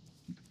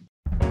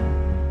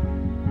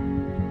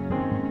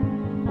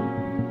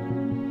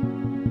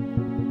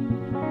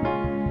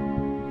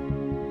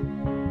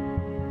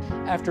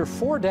 After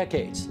 4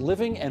 decades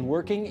living and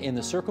working in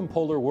the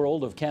circumpolar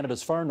world of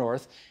Canada's far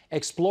north,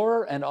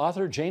 explorer and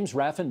author James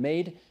Raffan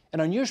made an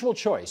unusual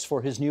choice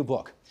for his new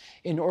book.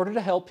 In order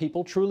to help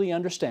people truly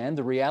understand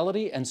the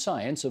reality and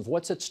science of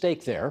what's at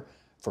stake there,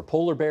 for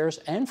polar bears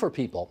and for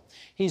people,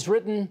 he's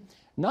written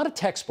not a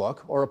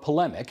textbook or a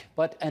polemic,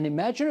 but an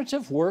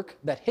imaginative work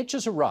that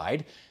hitches a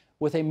ride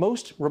with a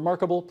most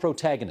remarkable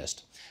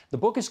protagonist. The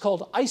book is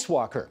called Ice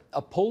Walker,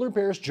 A Polar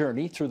Bear's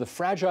Journey Through the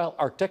Fragile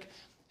Arctic,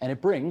 and it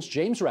brings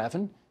James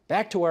Raffan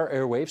back to our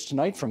airwaves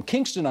tonight from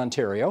Kingston,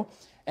 Ontario.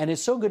 And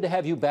it's so good to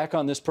have you back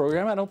on this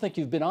program. I don't think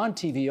you've been on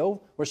TVO.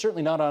 We're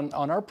certainly not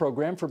on our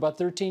program for about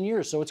 13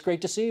 years, so it's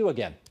great to see you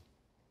again.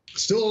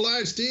 Still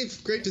alive,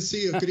 Steve. Great to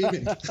see you. Good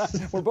evening.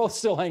 We're both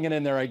still hanging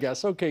in there, I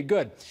guess. Okay,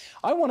 good.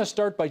 I want to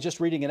start by just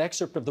reading an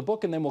excerpt of the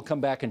book, and then we'll come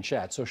back and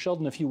chat. So,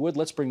 Sheldon, if you would,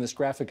 let's bring this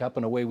graphic up,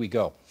 and away we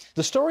go.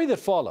 The story that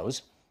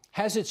follows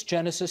has its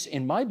genesis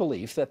in my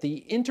belief that the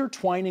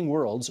intertwining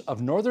worlds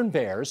of northern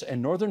bears and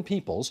northern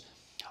peoples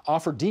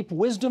offer deep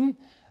wisdom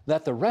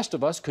that the rest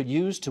of us could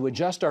use to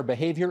adjust our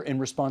behavior in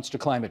response to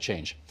climate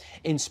change.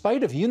 In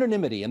spite of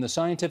unanimity in the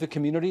scientific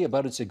community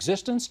about its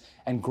existence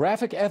and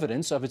graphic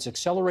evidence of its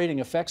accelerating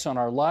effects on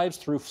our lives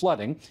through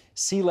flooding,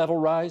 sea level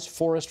rise,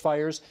 forest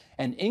fires,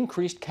 and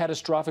increased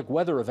catastrophic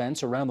weather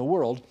events around the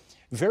world,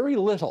 very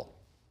little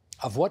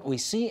of what we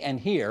see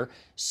and hear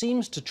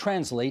seems to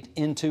translate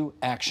into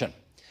action.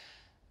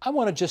 I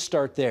want to just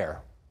start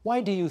there. Why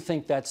do you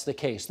think that's the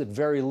case, that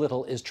very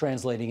little is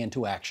translating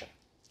into action?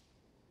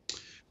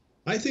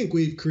 I think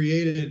we've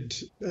created,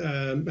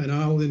 and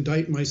I'll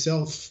indict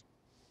myself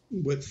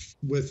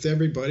with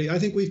everybody. I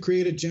think we've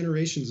created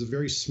generations of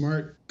very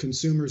smart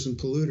consumers and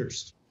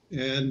polluters.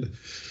 And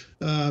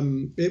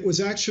it was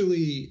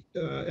actually,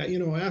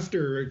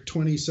 after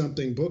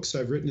 20-something books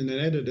I've written and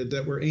edited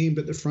that were aimed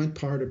at the front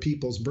part of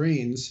people's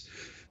brains,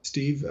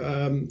 Steve,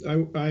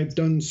 I've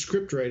done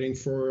script writing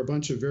for a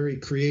bunch of very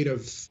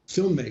creative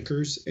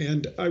filmmakers,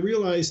 and I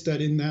realized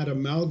that in that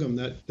amalgam,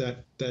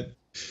 that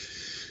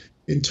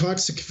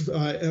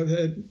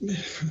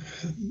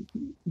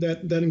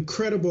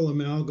incredible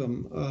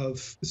amalgam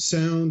of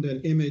sound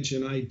and image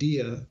and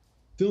idea,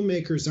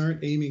 filmmakers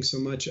aren't aiming so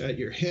much at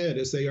your head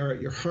as they are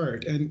at your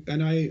heart. And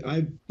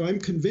I'm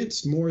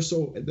convinced more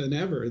so than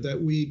ever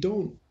that we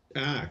don't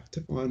act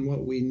on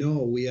what we know,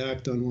 we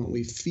act on what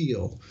we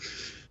feel.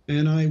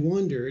 And I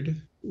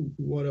wondered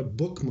what a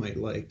book might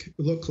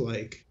look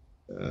like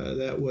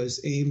that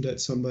was aimed at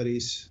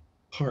somebody's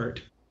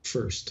heart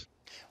first.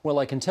 Well,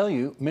 I can tell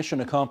you, mission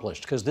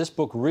accomplished, because this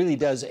book really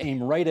does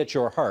aim right at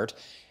your heart.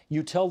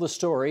 You tell the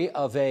story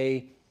of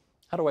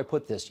how do I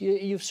put this?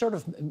 You've sort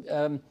of,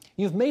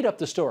 you've made up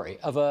the story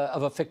of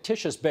a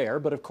fictitious bear,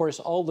 but of course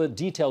all the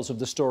details of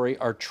the story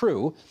are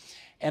true.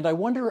 And I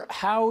wonder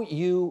how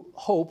you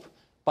hope,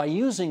 by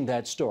using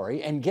that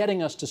story and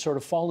getting us to sort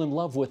of fall in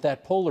love with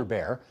that polar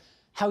bear,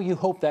 how you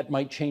hope that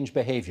might change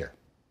behavior.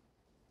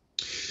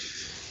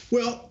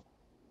 Well,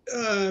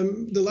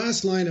 the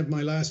last line of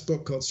my last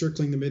book, called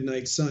Circling the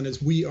Midnight Sun,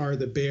 is "We are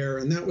the bear,"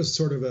 and that was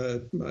sort of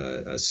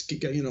a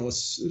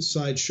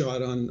side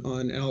shot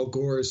on Al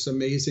Gore's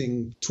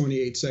amazing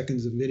 28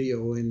 seconds of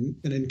video in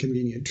An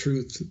Inconvenient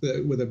Truth,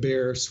 with a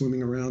bear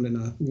swimming around in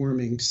a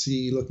warming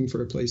sea looking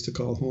for a place to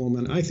call home.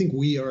 And I think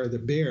we are the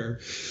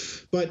bear.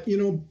 But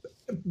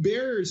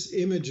bear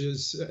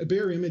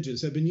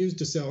images have been used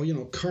to sell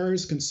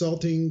cars,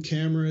 consulting,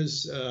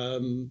 cameras,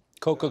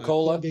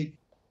 Coca-Cola.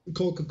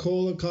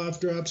 Coca-Cola, cough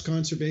drops,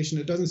 conservation,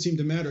 it doesn't seem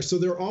to matter. So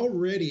they're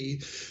already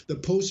the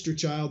poster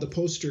child, the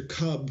poster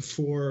cub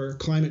for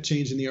climate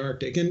change in the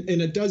Arctic. And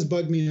it does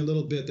bug me a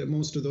little bit that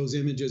most of those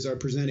images are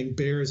presenting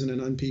bears in an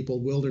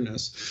unpeopled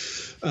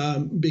wilderness,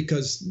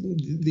 because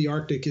the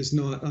Arctic is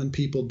not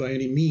unpeopled by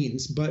any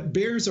means. But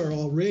bears are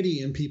already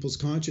in people's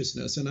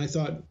consciousness. And I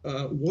thought,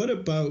 what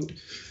about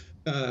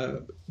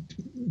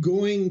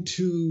going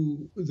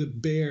to the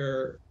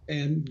bear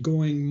and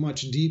going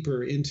much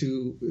deeper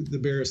into the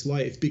bear's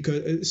life,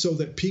 because so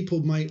that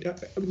people might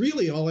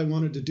really, all I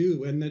wanted to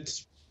do, and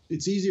it's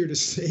easier to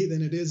say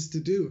than it is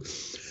to do,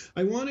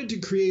 I wanted to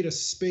create a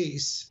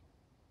space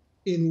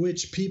in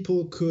which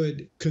people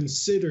could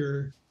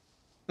consider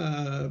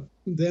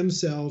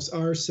themselves,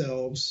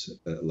 ourselves,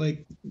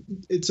 like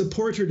it's a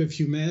portrait of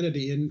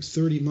humanity in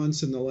 30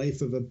 months in the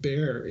life of a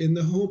bear, in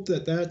the hope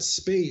that that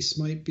space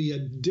might be a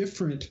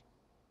different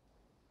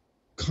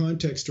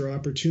context or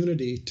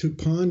opportunity to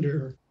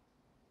ponder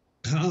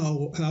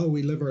how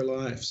we live our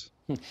lives.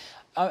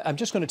 I'm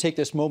just going to take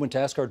this moment to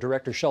ask our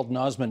director, Sheldon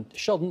Osmond.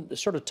 Sheldon,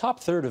 sort of top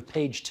third of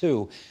page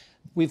 2,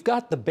 we've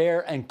got the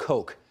bear and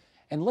Coke.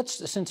 And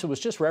since it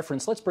was just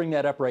referenced, let's bring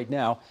that up right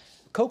now.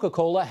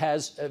 Coca-Cola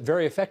has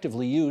very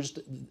effectively used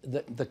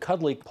the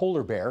cuddly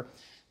polar bear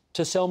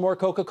to sell more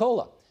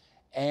Coca-Cola.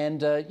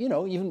 And,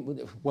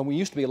 even when we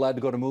used to be allowed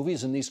to go to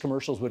movies and these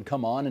commercials would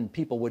come on and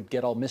people would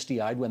get all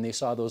misty-eyed when they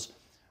saw those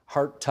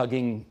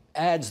heart-tugging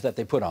ads that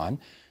they put on.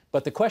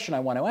 But the question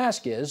I want to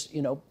ask is,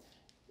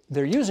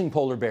 they're using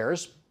polar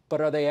bears, but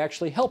are they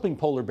actually helping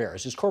polar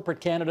bears? Is corporate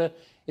Canada,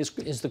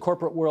 is the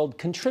corporate world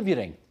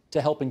contributing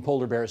to helping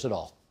polar bears at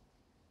all?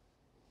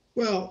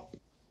 Well,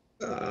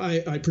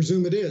 I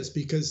presume it is,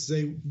 because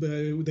they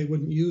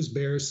wouldn't use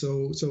bears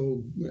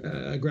so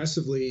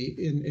aggressively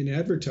in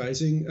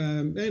advertising.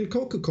 And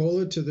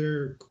Coca-Cola, to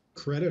their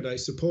credit, I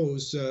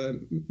suppose,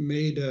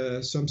 made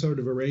some sort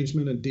of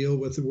arrangement and deal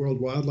with the World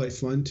Wildlife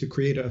Fund to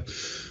create a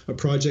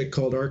project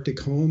called Arctic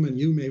Home. And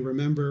you may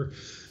remember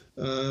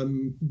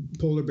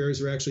polar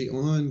bears are actually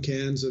on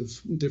cans of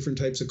different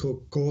types of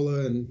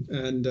Coca-Cola,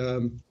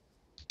 and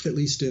at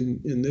least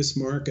in this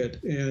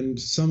market. And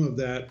some of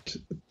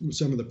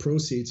the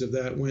proceeds of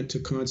that went to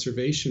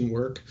conservation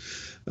work.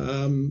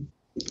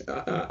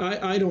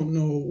 I don't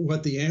know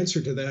what the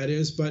answer to that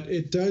is, but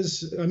it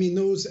does. I mean,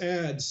 those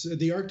ads,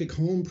 the Arctic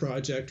Home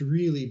project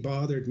really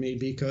bothered me,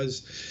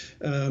 because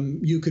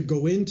you could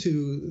go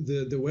into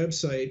the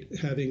website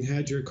having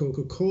had your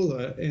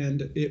Coca-Cola,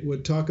 and it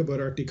would talk about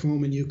Arctic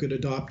Home, and you could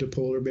adopt a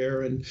polar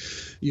bear, and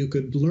you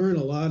could learn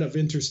a lot of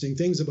interesting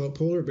things about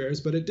polar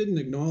bears, but it didn't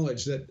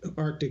acknowledge that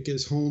Arctic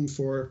is home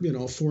for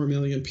 4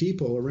 million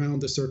people around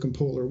the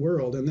circumpolar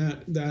world, and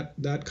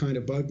that kind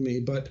of bugged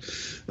me. But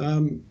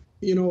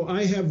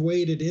I have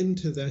waded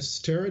into this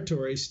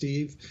territory,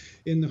 Steve,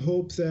 in the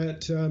hope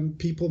that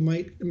people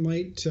might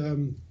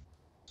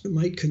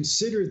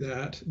consider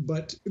that,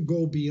 but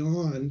go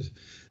beyond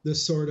the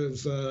sort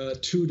of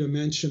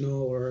two-dimensional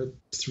or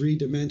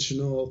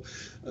three-dimensional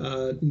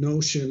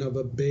notion of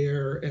a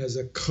bear as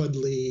a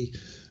cuddly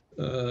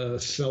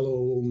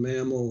fellow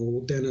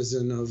mammal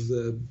denizen of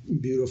the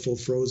beautiful,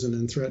 frozen,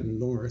 and threatened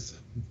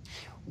North.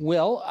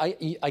 Well,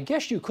 I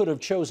guess you could have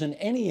chosen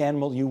any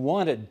animal you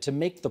wanted to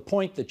make the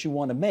point that you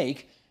want to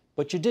make,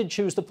 but you did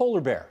choose the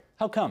polar bear.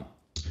 How come?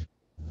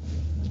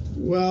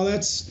 Well,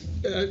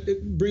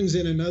 it brings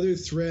in another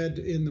thread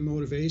in the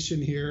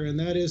motivation here, and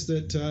that is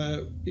that,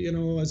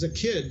 as a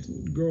kid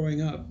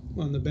growing up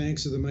on the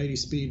banks of the mighty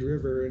Speed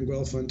River in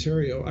Guelph,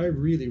 Ontario, I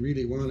really,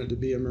 really wanted to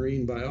be a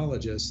marine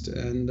biologist.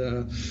 And,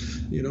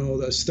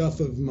 the stuff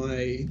of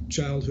my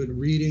childhood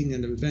reading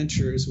and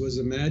adventures was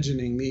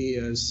imagining me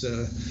as,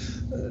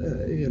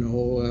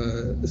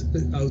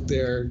 out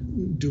there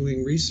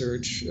doing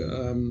research.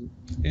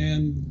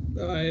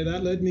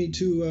 That led me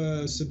to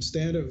a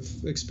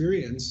substantive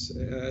experience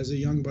as a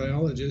young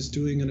biologist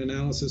doing an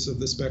analysis of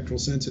the spectral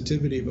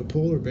sensitivity of a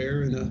polar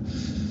bear in a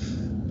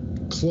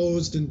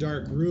closed and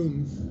dark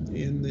room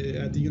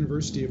at the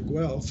University of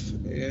Guelph,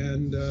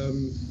 and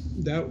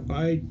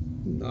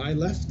I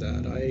left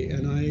that.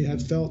 I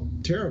have felt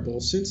terrible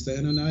since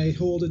then, and I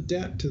hold a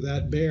debt to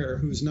that bear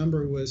whose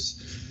number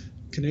was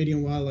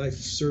Canadian Wildlife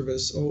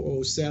Service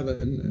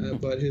 007,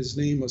 but his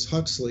name was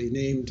Huxley,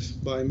 named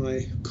by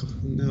my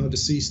now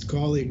deceased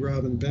colleague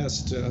Robin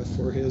Best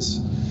for his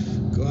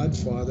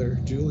godfather,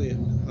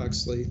 Julian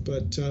Huxley.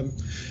 But I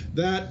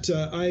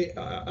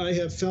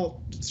have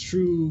felt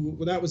through,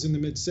 well, that was in the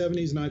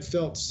mid-'70s, and I've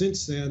felt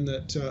since then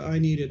that I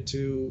needed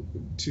to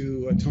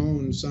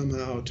atone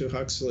somehow to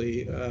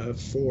Huxley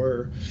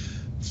for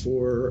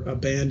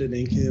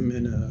abandoning him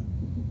in a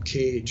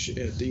cage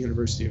at the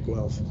University of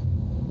Guelph.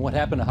 What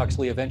happened to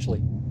Huxley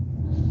eventually?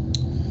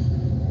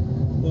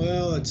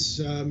 Well,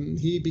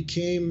 he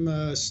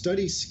became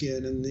study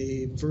skin in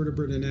the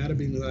vertebrate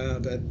anatomy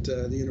lab at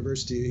the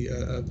University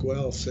of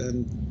Guelph,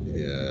 and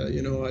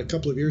a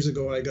couple of years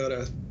ago I got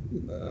a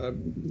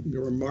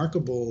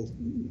remarkable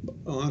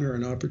honor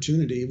and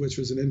opportunity, which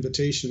was an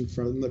invitation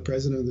from the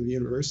president of the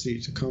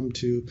university to come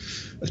to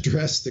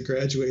address the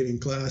graduating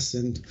class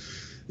in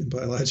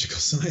biological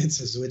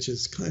sciences, which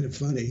is kind of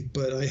funny.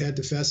 But I had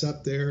to fess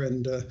up there,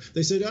 and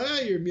they said,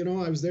 I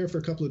was there for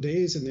a couple of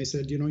days, and they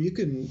said,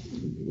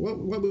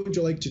 what would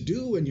you like to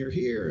do when you're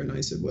here? And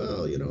I said,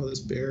 well, this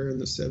bear in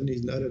the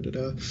 70s,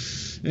 da-da-da-da.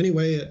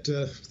 Anyway, at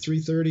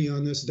 3:30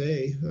 on this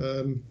day,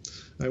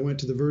 I went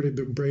to the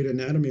vertebrate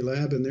anatomy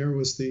lab, and there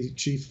was the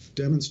chief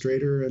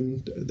demonstrator,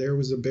 and there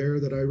was a bear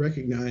that I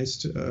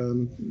recognized,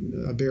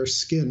 a bear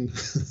skin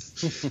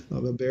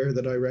of a bear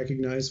that I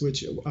recognized,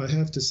 which I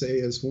have to say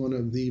is one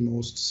of the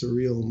most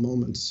surreal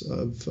moments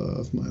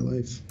of my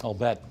life. I'll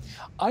bet.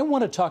 I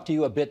want to talk to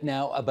you a bit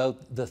now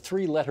about the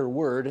three-letter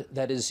word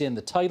that is in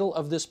the title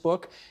of this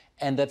book,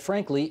 and that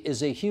frankly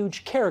is a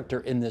huge character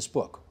in this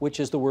book, which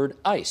is the word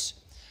ice.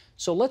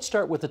 So let's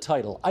start with the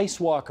title, Ice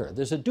Walker.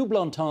 There's a double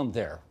entendre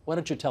there. Why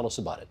don't you tell us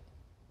about it?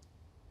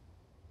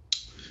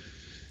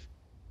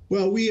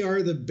 Well, we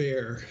are the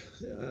bear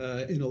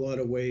in a lot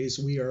of ways.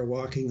 We are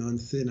walking on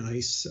thin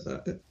ice.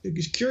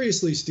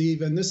 Curiously,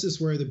 Steve, and this is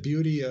where the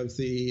beauty of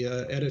the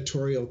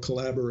editorial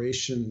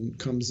collaboration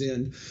comes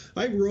in,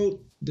 I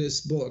wrote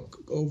this book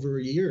over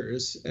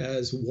years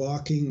as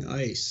Walking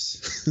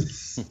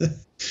Ice.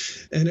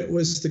 And it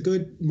was the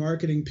good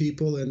marketing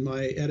people and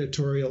my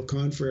editorial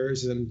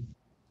confreres and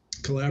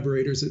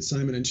collaborators at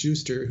Simon &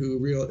 Schuster who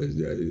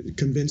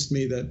convinced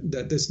me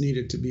that this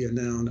needed to be a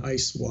noun,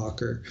 Ice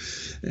Walker.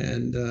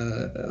 And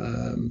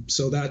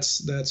so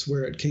that's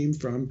where it came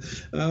from.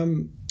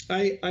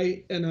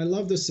 I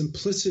love the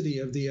simplicity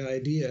of the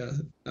idea,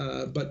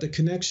 but the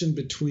connection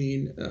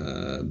between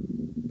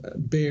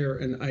bear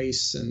and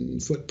ice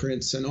and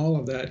footprints and all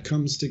of that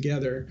comes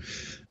together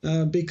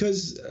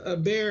because a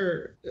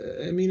bear,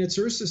 it's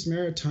Ursus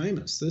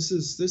maritimus. This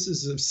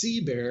is a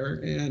sea bear,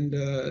 and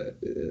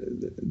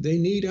they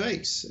need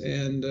ice,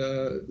 and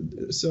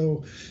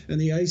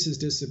the ice is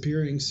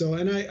disappearing. So,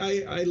 and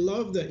I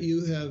love that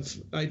you have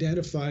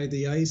identified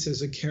the ice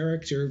as a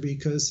character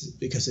because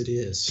it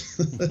is.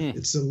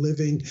 It's a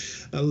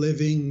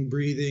living,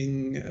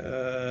 breathing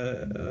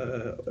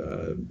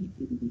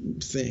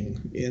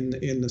thing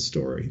in the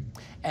story.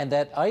 And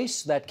that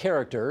ice, that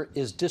character,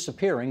 is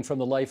disappearing from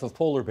the life of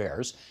polar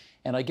bears.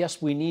 And I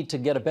guess we need to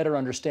get a better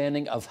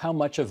understanding of how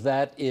much of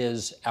that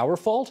is our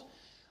fault.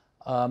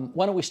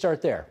 Why don't we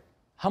start there?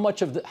 How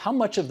much of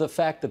the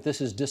fact that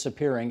this is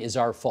disappearing is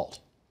our fault?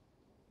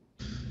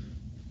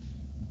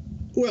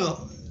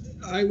 Well,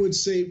 I would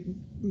say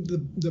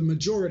the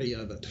majority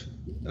of it.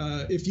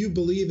 If you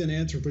believe in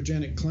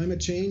anthropogenic climate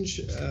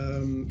change,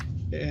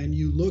 and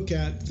you look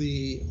at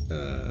the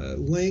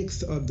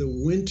length of the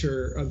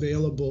winter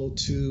available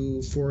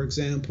to, for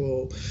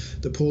example,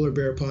 the polar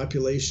bear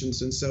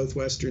populations in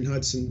southwestern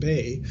Hudson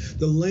Bay,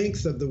 the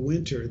length of the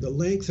winter, the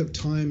length of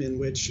time in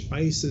which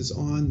ice is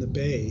on the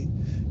bay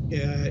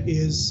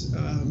is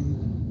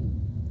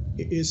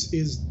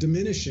is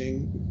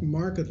diminishing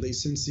markedly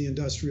since the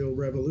Industrial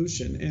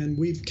Revolution. And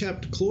we've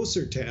kept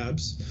closer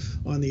tabs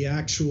on the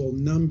actual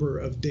number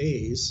of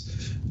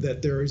days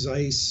that there is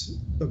ice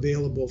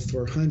available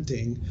for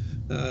hunting,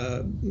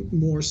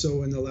 more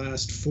so in the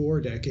last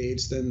 4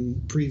 decades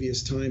than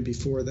previous time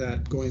before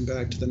that, going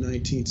back to the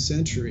 19th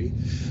century.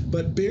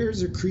 But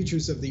bears are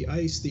creatures of the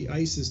ice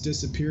is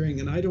disappearing,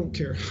 and I don't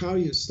care how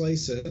you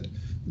slice it,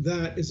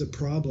 that is a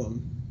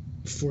problem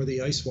for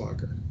the ice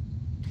walker.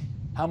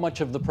 How much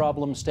of the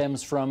problem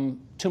stems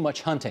from too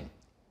much hunting?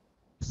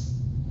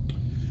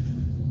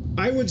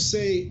 I would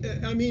say,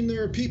 I mean,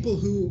 there are people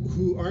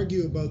who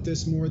argue about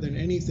this more than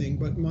anything,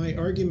 but my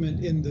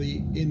argument in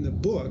the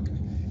book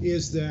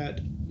is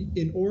that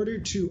in order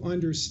to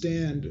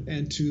understand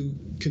and to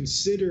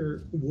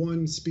consider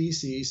one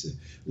species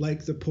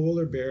like the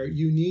polar bear,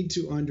 you need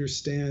to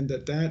understand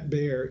that that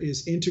bear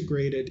is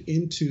integrated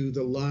into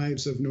the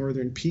lives of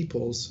northern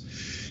peoples.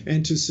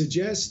 And to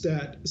suggest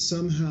that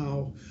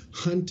somehow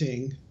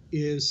hunting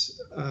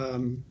is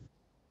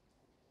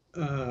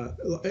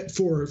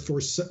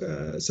for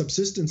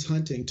subsistence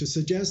hunting, to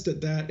suggest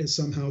that that is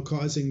somehow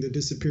causing the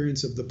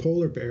disappearance of the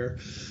polar bear,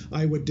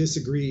 I would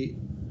disagree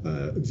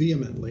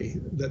vehemently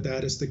that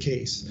that is the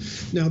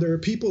case. Now, there are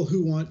people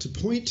who want to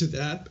point to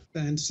that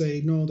and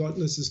say, no,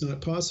 this is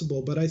not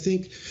possible. But I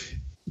think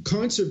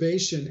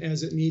conservation,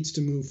 as it needs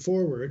to move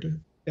forward,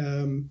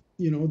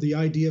 the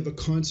idea of a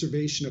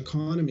conservation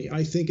economy,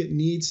 I think it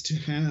needs to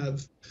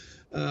have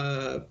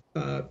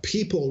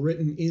people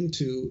written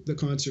into the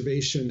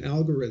conservation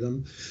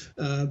algorithm,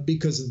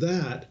 because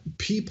that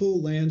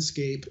people,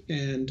 landscape,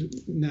 and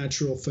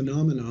natural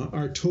phenomena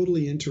are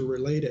totally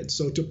interrelated.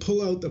 So to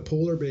pull out the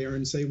polar bear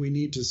and say we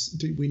need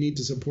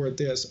to support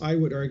this, I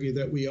would argue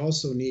that we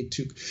also need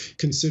to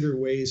consider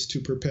ways to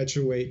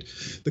perpetuate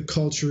the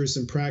cultures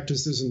and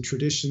practices and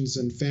traditions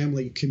and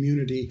family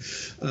community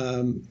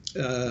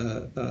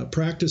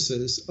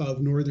practices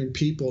of northern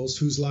peoples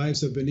whose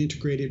lives have been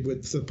integrated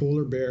with the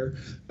polar bear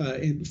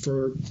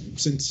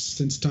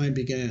since time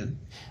began.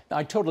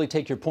 I totally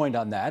take your point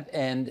on that,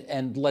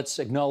 and let's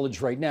acknowledge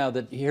right now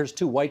that here's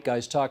two white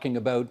guys talking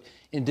about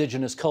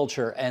indigenous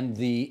culture and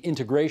the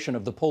integration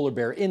of the polar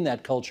bear in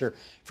that culture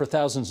for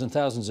thousands and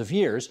thousands of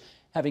years.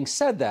 Having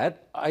said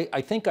that,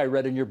 I think I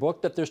read in your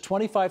book that there's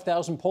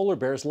 25,000 polar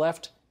bears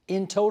left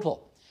in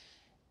total.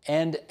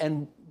 And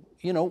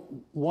you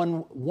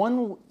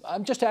know,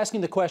 I'm just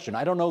asking the question.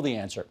 I don't know the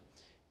answer.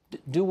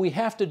 Do we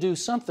have to do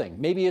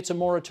something? Maybe it's a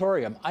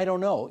moratorium, I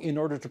don't know, in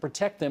order to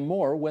protect them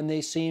more when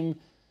they seem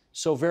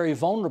so very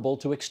vulnerable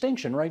to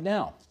extinction right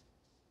now?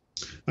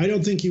 I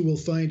don't think you will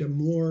find a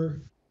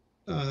more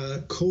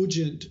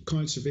cogent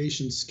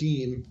conservation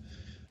scheme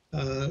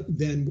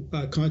than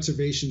a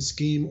conservation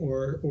scheme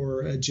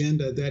or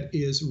agenda that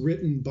is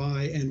written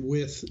by and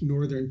with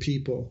northern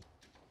people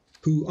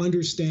who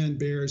understand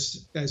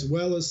bears as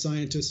well as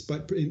scientists,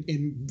 but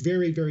in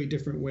very, very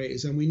different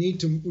ways. And we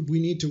need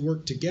to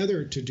work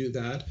together to do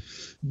that.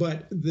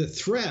 But the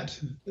threat,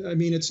 I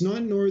mean, it's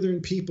not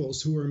northern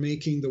peoples who are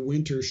making the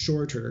winter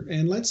shorter.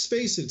 And let's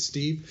face it,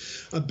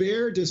 Steve, a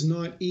bear does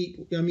not eat,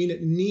 I mean,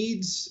 it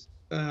needs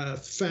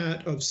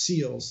fat of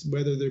seals,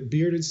 whether they're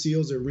bearded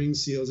seals or ringed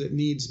seals. It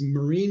needs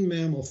marine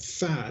mammal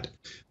fat.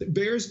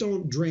 Bears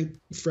don't drink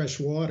fresh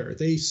water.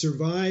 They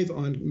survive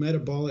on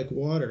metabolic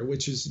water,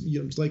 which is,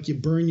 it's like you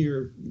burn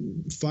your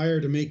fire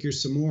to make your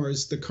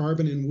s'mores. The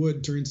carbon in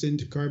wood turns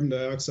into carbon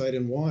dioxide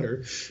in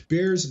water.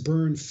 Bears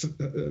burn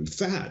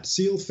fat,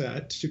 seal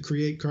fat, to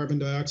create carbon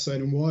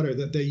dioxide in water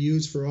that they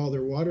use for all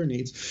their water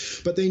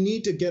needs. But they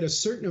need to get a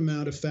certain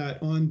amount of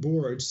fat on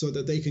board so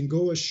that they can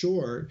go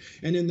ashore.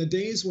 And in the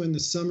days when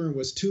the summer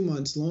was 2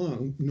 months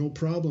long, no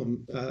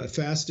problem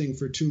fasting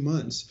for 2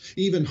 months.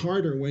 Even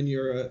harder when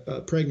you're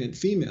a pregnant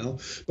female.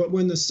 But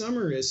when the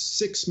summer is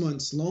 6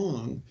 months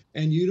long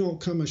and you don't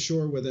come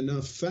ashore with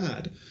enough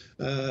fat,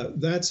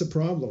 that's a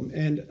problem.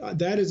 And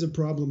that is a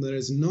problem that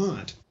is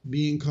not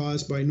being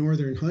caused by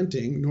northern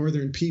hunting,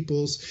 northern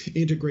peoples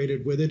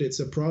integrated with it. It's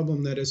a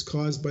problem that is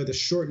caused by the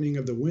shortening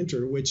of the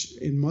winter, which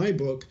in my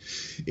book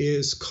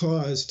is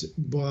caused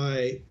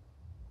by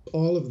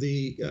all of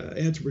the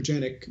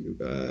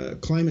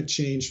anthropogenic climate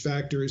change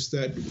factors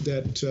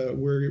that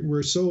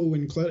we're so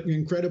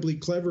incredibly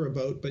clever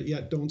about, but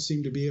yet don't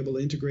seem to be able to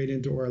integrate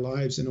into our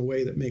lives in a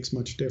way that makes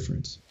much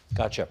difference.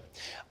 Gotcha.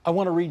 I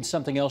want to read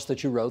something else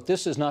that you wrote.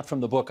 This is not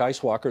from the book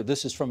Ice Walker.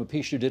 This is from a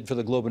piece you did for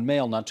the Globe and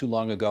Mail not too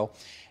long ago.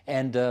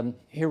 And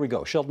here we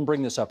go. Sheldon,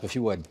 bring this up if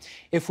you would.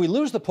 If we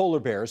lose the polar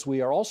bears,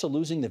 we are also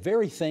losing the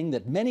very thing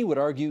that many would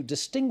argue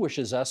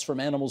distinguishes us from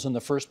animals in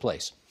the first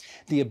place: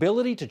 the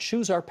ability to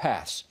choose our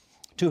paths,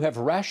 to have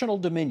rational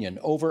dominion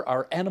over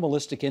our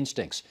animalistic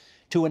instincts,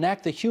 to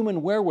enact the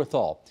human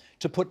wherewithal,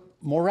 to put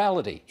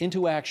morality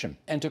into action,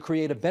 and to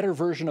create a better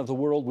version of the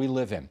world we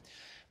live in.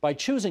 By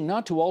choosing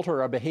not to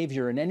alter our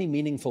behavior in any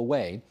meaningful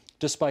way,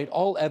 despite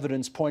all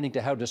evidence pointing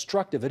to how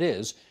destructive it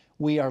is,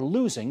 we are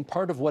losing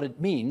part of what it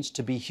means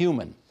to be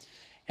human.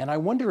 And I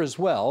wonder as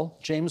well,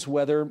 James,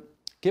 whether,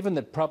 given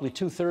that probably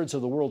 2/3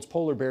 of the world's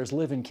polar bears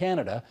live in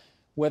Canada,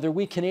 whether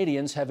we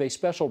Canadians have a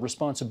special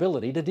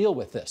responsibility to deal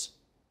with this.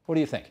 What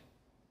do you think?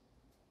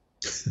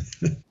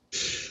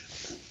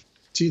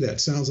 Gee,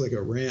 that sounds like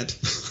a rant.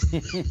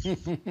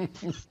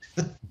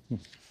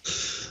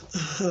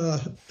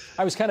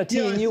 I was kind of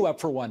teeing you up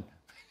for one.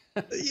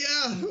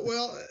 Yeah,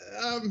 well,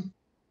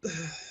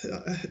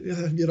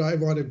 I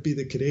want to be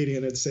the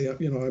Canadian and say,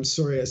 I'm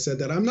sorry I said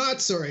that. I'm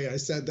not sorry I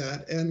said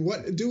that. And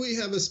what do we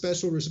have a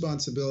special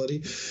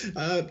responsibility?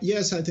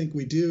 Yes, I think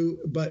we do.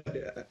 But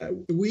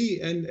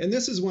and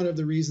this is one of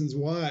the reasons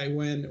why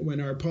when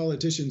our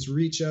politicians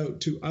reach out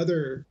to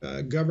other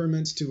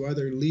governments, to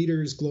other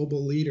leaders,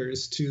 global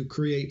leaders, to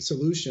create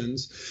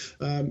solutions,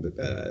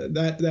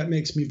 that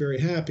makes me very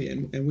happy.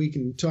 And we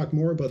can talk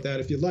more about that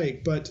if you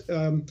like. But,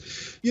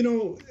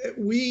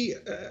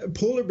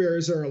 polar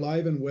bears are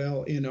alive and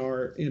well in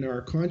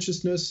our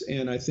consciousness,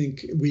 and I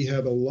think we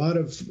have a lot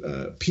of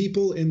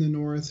people in the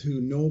north who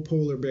know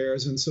polar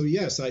bears, and so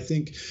yes, I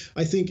think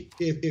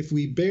if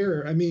we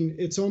bear,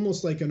 it's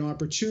almost like an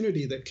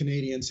opportunity that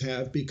Canadians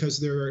have because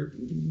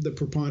the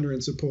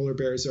preponderance of polar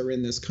bears are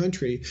in this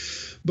country,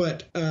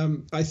 but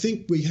I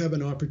think we have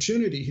an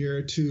opportunity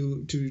here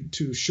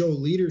to show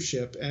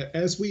leadership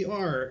as we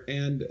are,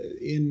 and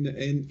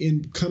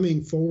in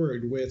coming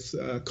forward with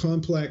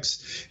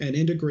complex and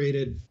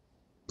integrated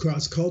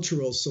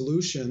cross-cultural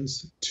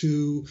solutions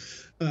to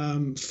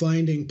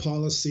finding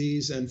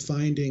policies and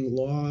finding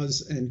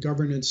laws and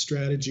governance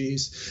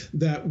strategies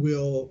that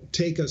will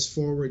take us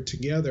forward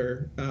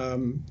together.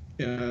 And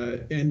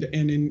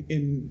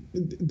in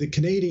the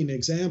Canadian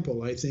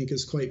example, I think,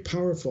 is quite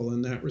powerful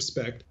in that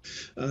respect,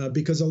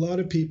 because a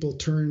lot of people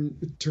turn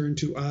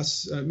to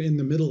us in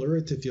the Middle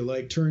Earth, if you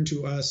like, turn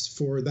to us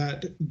for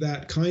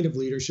that kind of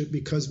leadership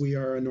because we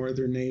are a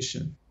northern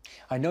nation.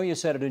 I know you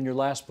said it in your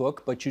last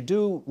book, but you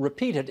do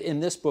repeat it in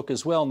this book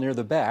as well, near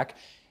the back.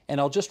 And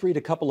I'll just read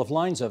a couple of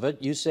lines of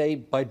it. You say,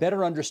 by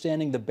better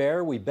understanding the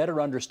bear, we better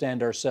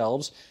understand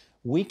ourselves.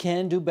 We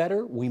can do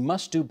better. We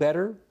must do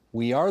better.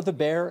 We are the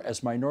bear,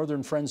 as my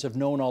northern friends have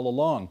known all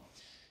along.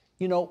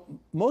 You know,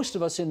 most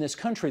of us in this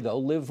country, though,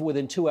 live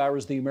within 2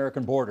 hours of the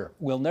American border.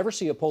 We'll never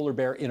see a polar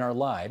bear in our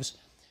lives.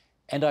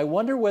 And I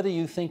wonder whether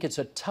you think it's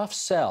a tough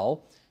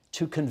sell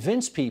to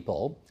convince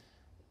people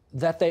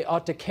that they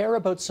ought to care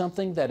about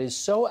something that is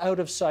so out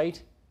of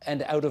sight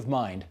and out of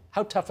mind.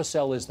 How tough a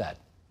sell is that?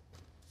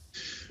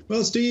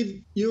 Well,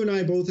 Steve, you and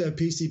I both have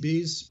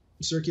PCBs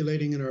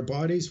circulating in our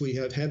bodies. We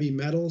have heavy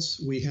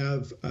metals. We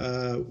have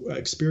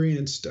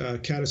experienced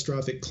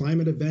catastrophic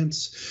climate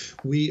events.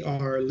 We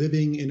are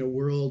living in a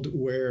world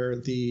where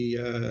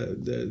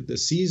the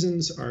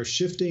seasons are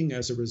shifting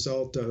as a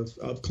result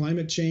of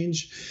climate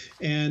change.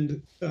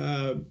 And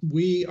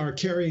we are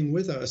carrying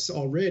with us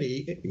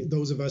already,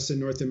 those of us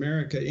in North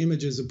America,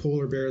 images of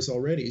polar bears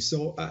already.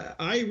 So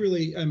I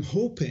really am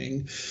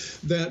hoping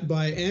that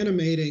by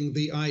animating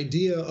the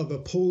idea of a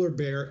polar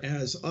bear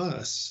as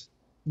us,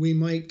 we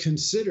might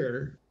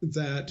consider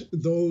that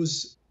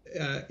those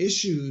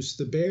issues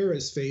the bear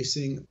is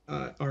facing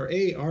are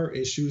our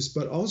issues,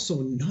 but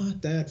also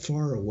not that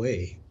far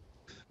away.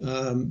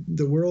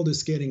 The world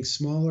is getting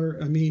smaller.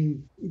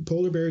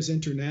 Polar Bears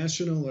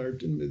International,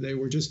 they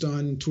were just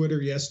on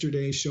Twitter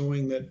yesterday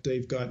showing that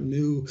they've got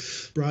new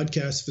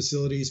broadcast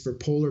facilities for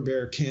polar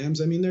bear cams.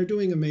 They're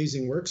doing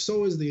amazing work.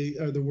 So is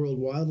the World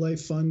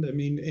Wildlife Fund.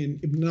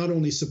 In not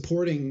only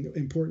supporting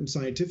important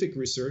scientific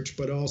research,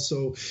 but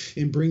also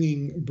in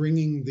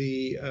bringing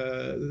the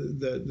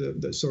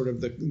sort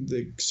of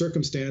the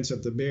circumstance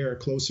of the bear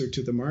closer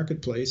to the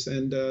marketplace.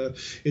 And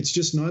it's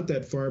just not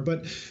that far.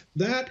 But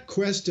that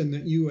question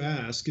that you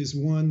ask is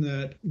one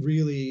that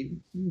really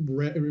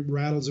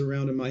rattles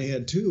around in my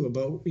head too,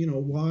 about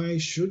why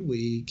should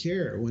we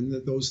care when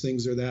those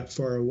things are that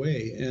far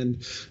away?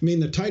 And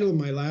the title of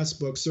my last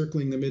book,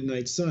 Circling the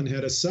Midnight Sun,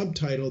 had a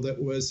subtitle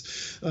that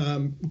was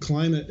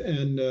climate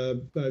and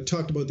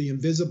talked about the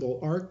invisible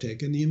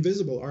Arctic. And the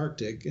invisible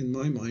Arctic, in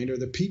my mind, are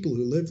the people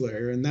who live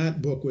there. And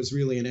that book was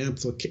really an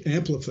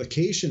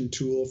amplification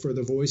tool for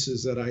the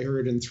voices that I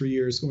heard in 3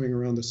 years going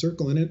around the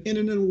circle. And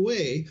in a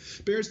way,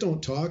 bears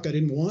don't talk. I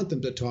didn't want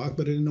them to talk,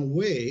 but in a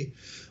way,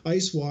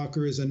 Ice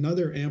Walker is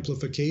another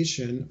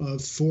amplification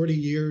of 40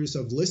 years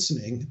of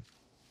listening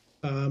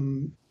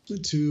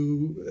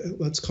to,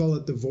 let's call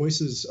it, the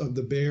voices of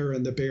the bear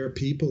and the bear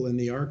people in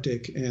the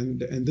Arctic.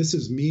 And this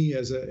is me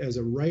as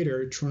a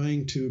writer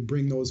trying to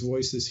bring those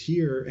voices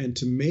here and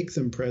to make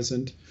them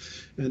present.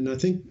 And I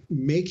think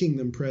making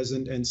them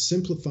present and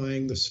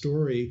simplifying the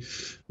story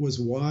was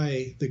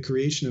why the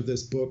creation of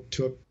this book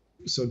took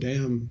so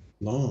damn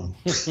long.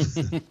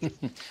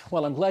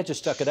 Well, I'm glad you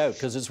stuck it out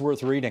because it's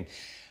worth reading.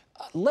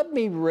 Let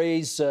me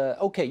raise,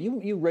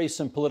 you raised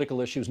some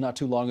political issues not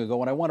too long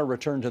ago, and I want to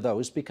return to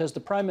those because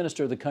the Prime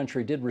Minister of the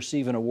country did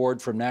receive an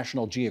award from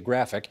National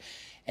Geographic,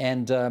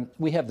 and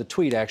we have the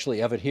tweet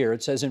actually of it here.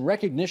 It says, in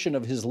recognition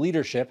of his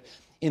leadership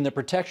in the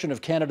protection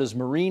of Canada's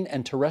marine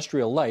and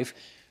terrestrial life,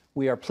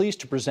 we are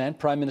pleased to present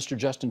Prime Minister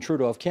Justin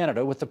Trudeau of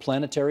Canada with the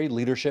Planetary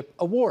Leadership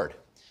Award.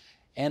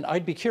 And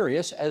I'd be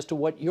curious as to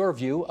what your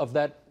view of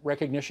that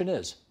recognition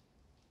is.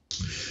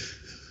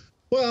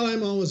 Well,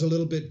 I'm always a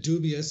little bit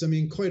dubious. I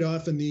mean, quite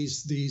often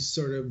these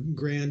sort of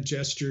grand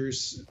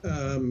gestures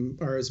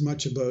are as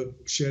much about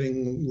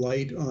shedding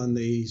light on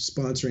the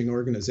sponsoring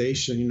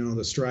organization,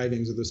 the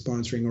strivings of the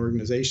sponsoring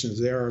organization, as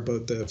they are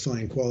about the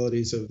fine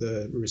qualities of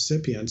the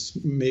recipients,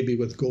 maybe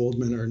with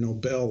Goldman or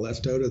Nobel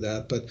left out of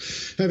that. But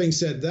having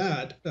said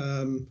that,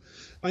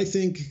 I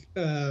think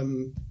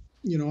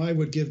I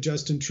would give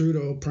Justin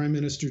Trudeau, Prime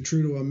Minister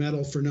Trudeau, a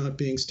medal for not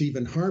being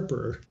Stephen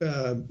Harper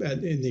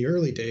in the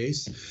early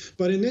days.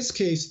 But in this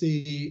case,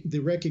 the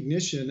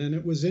recognition, and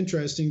it was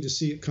interesting to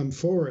see it come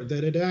forward,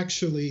 that it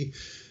actually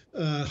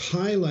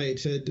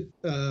highlighted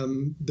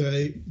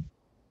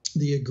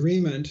the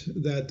agreement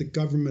that the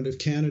government of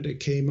Canada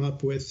came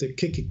up with, the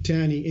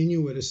Kikitani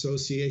Inuit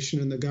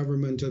Association and the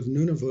government of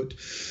Nunavut,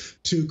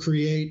 to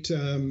create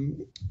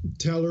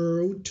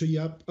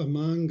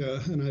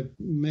Talarutuyap-Amanga, and I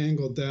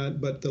mangled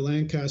that, but the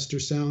Lancaster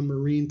Sound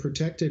Marine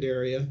Protected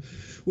Area,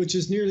 which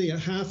is nearly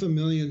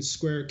 500,000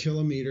 square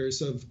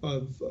kilometers of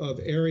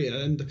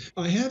area. And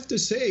I have to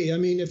say, I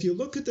mean, if you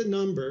look at the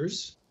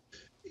numbers,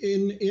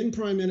 in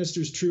Prime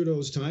Minister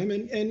Trudeau's time,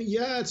 and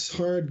yeah, it's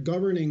hard.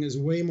 Governing is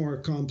way more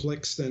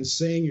complex than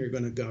saying you're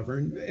going to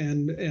govern,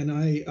 and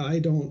I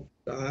don't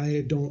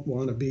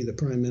want to be the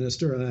Prime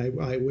Minister,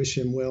 and I wish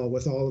him well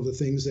with all of the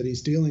things that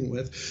he's dealing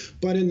with.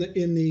 But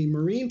in the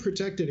marine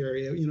protected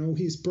area,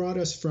 he's brought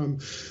us from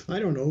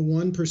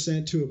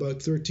 1% to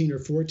about 13 or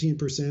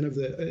 14% of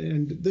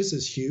and this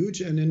is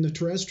huge. And in the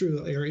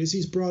terrestrial areas,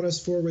 he's brought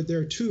us forward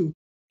there too.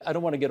 I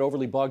don't want to get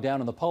overly bogged down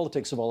in the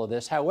politics of all of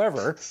this.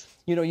 However,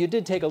 you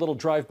did take a little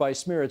drive-by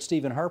smear at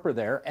Stephen Harper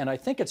there, and I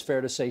think it's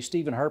fair to say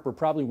Stephen Harper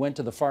probably went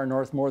to the far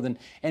north more than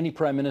any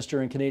prime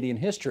minister in Canadian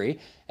history,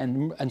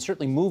 and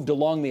certainly moved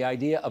along the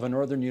idea of a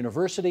northern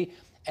university.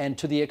 And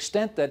to the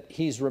extent that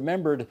he's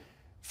remembered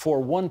for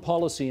one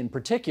policy in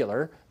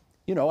particular,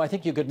 I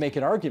think you could make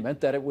an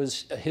argument that it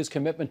was his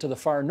commitment to the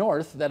far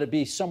north that'd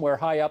be somewhere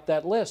high up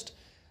that list.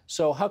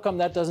 So how come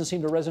that doesn't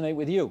seem to resonate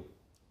with you?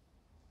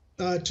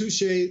 Touche,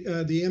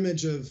 the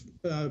image of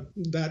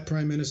that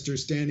prime minister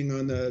standing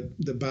on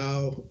the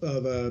bow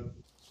of a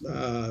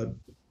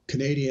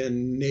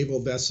Canadian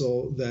naval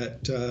vessel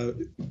that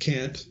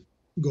can't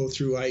go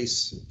through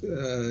ice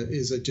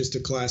is just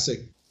a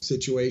classic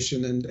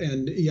situation.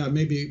 And yeah,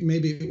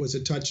 maybe it was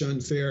a touch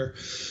unfair,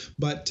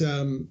 but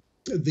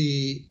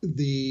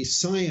the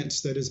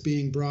science that is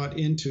being brought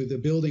into the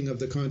building of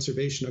the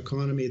conservation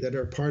economy that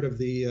are part of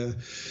the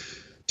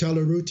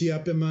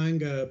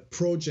Talarutuyap-Amanga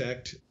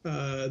project,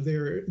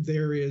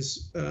 there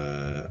is,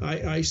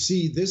 I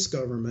see this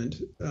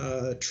government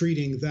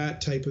treating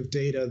that type of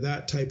data,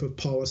 that type of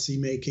policy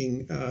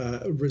making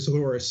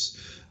resource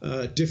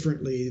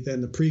differently than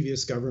the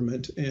previous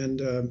government.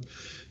 And,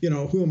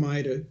 who am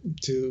I to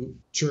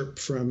chirp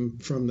from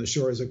the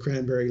shores of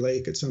Cranberry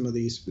Lake at some of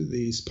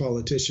these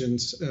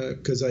politicians,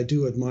 because I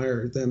do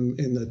admire them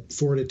in the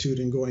fortitude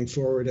in going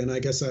forward. And I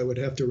guess I would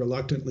have to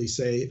reluctantly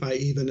say I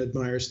even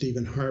admire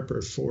Stephen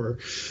Harper for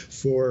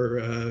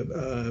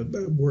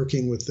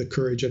working with the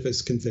courage of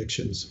his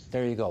convictions.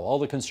 There you go. All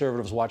the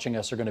conservatives watching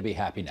us are going to be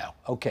happy now.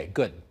 Okay,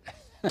 good.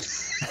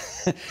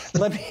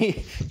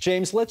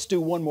 James, let's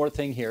do one more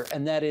thing here.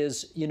 And that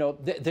is,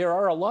 there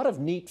are a lot of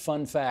neat,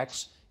 fun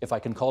facts, if I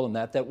can call them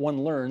that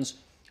one learns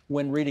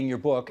when reading your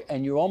book.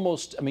 And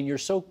you're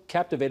so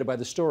captivated by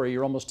the story,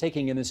 you're almost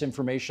taking in this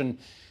information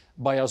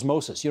by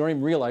osmosis. You don't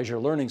even realize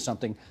you're learning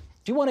something.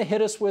 Do you want to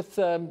hit us with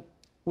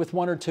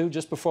one or two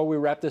just before we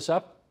wrap this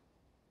up?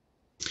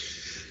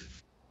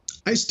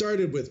 I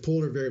started with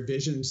polar bear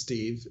vision,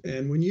 Steve.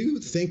 And when you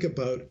think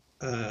about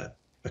a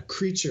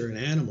creature, an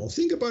animal,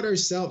 think about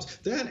ourselves.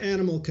 That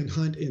animal can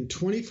hunt in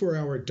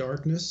 24-hour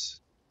darkness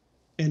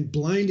and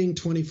blinding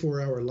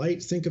 24-hour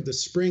light. Think of the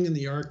spring in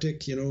the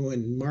Arctic,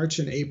 in March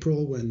and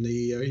April when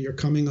you're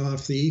coming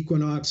off the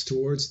equinox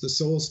towards the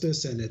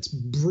solstice, and it's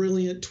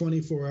brilliant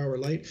 24-hour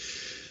light.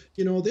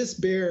 This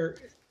bear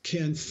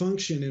can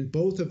function in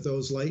both of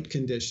those light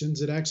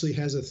conditions. It actually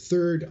has a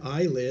third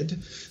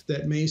eyelid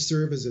that may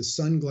serve as a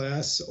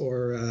sunglass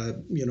or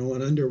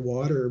an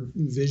underwater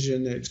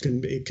vision.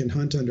 It can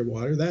hunt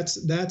underwater.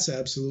 That's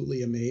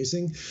absolutely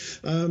amazing.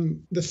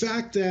 The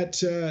fact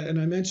that, and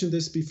I mentioned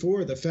this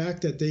before, the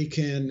fact that they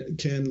can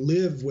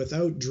live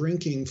without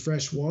drinking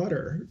fresh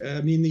water.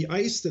 I mean, the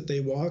ice that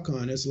they walk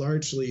on is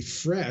largely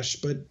fresh,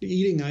 but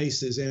eating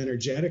ice is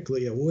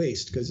energetically a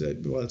waste because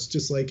it's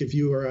just like if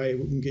you or I,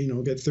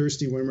 get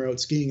thirsty when we're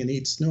out skiing and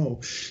eat snow,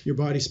 your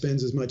body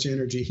spends as much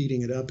energy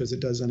heating it up as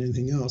it does on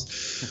anything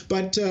else.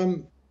 But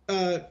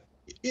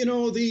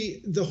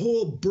the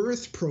whole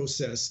birth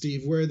process,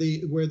 Steve, where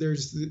there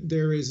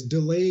is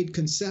delayed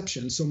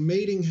conception. So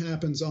mating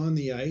happens on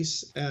the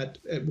ice at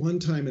one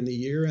time in the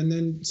year, and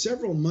then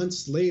several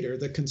months later,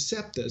 the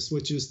conceptus,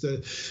 which is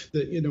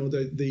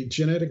the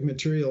genetic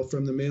material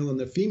from the male and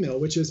the female,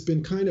 which has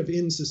been kind of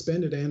in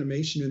suspended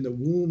animation in the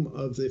womb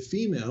of the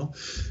female.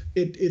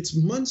 It's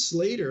months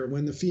later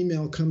when the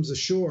female comes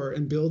ashore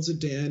and builds a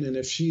den, and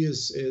if she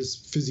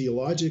is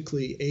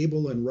physiologically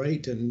able and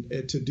right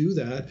and to do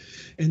that,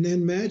 and then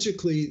and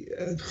magically,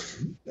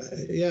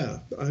 yeah,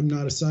 I'm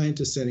not a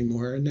scientist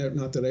anymore, and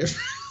not that I ever.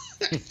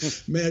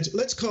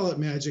 Let's call it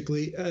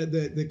magically.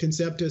 The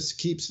conceptus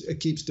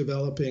keeps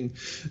developing.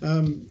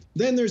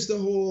 Then there's the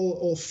whole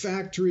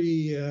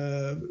olfactory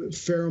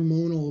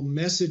pheromonal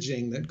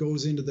messaging that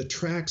goes into the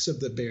tracks of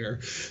the bear.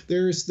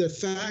 There's the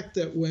fact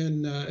that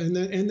when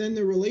and then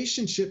the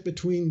relationship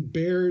between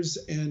bears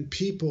and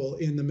people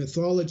in the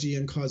mythology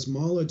and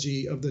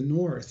cosmology of the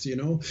North. You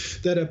know,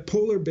 that a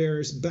polar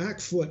bear's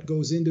back foot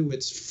goes into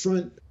its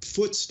front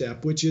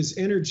footstep, which is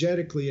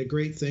energetically a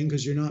great thing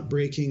because you're not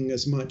breaking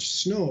as much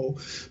snow.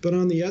 But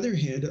on the other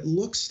hand, it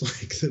looks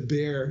like the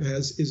bear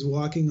is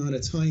walking on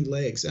its hind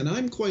legs. And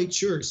I'm quite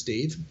sure,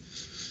 Steve,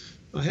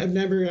 I have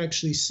never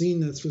actually seen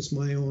this with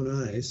my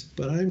own eyes,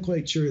 but I'm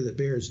quite sure that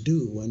bears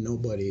do when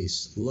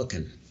nobody's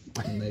looking,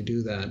 and they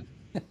do that.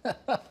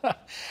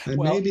 And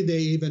well, maybe they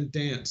even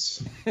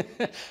dance.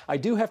 I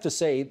do have to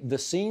say, the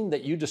scene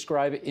that you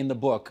describe in the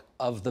book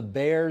of the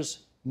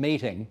bears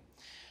mating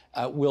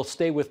will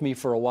stay with me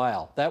for a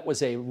while. That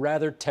was a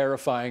rather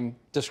terrifying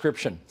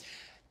description.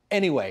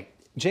 Anyway,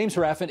 James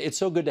Raffan, it's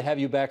so good to have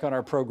you back on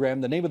our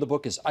program. The name of the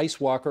book is Ice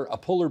Walker, A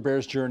Polar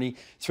Bear's Journey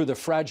Through the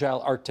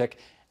Fragile Arctic.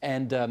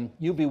 And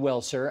you be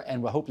well, sir,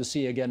 and we'll hope to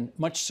see you again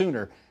much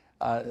sooner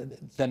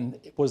than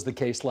was the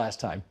case last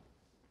time.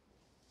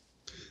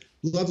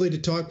 Lovely to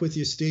talk with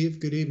you,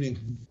 Steve. Good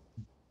evening.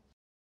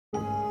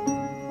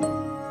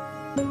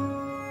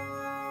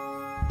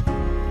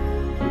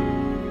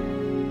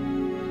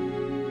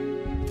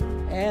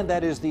 And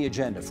that is the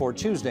agenda for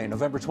Tuesday,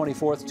 November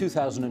 24th,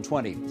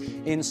 2020.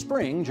 In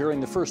spring,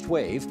 during the first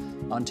wave,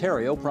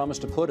 Ontario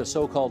promised to put a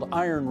so-called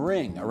iron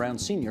ring around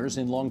seniors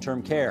in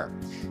long-term care.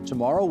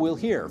 Tomorrow, we'll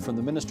hear from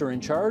the minister in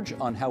charge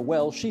on how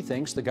well she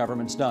thinks the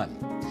government's done.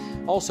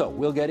 Also,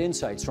 we'll get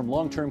insights from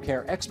long-term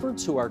care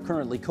experts who are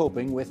currently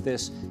coping with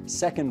this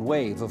second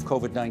wave of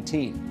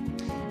COVID-19.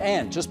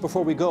 And just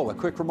before we go, a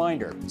quick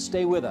reminder,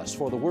 stay with us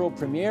for the world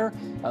premiere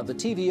of the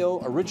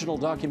TVO original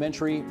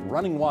documentary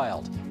Running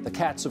Wild, The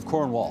Cats of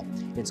Cornwall.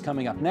 It's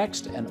coming up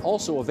next and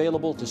also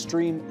available to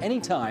stream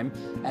anytime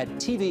at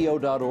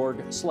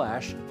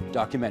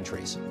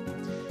tvo.org/documentaries.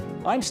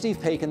 I'm Steve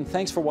Paikin.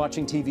 Thanks for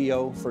watching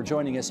TVO, for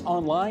joining us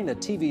online at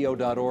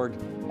tvo.org,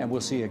 and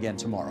we'll see you again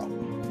tomorrow.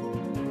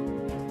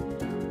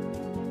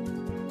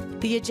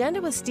 The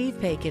Agenda with Steve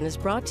Paikin is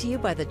brought to you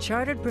by the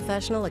Chartered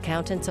Professional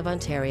Accountants of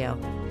Ontario.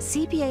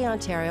 CPA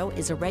Ontario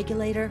is a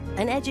regulator,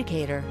 an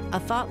educator, a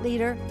thought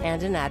leader,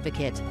 and an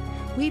advocate.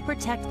 We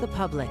protect the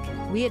public.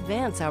 We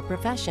advance our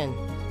profession.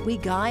 We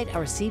guide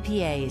our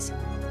CPAs.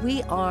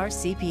 We are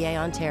CPA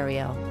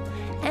Ontario.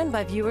 And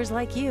by viewers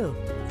like you.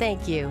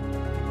 Thank you.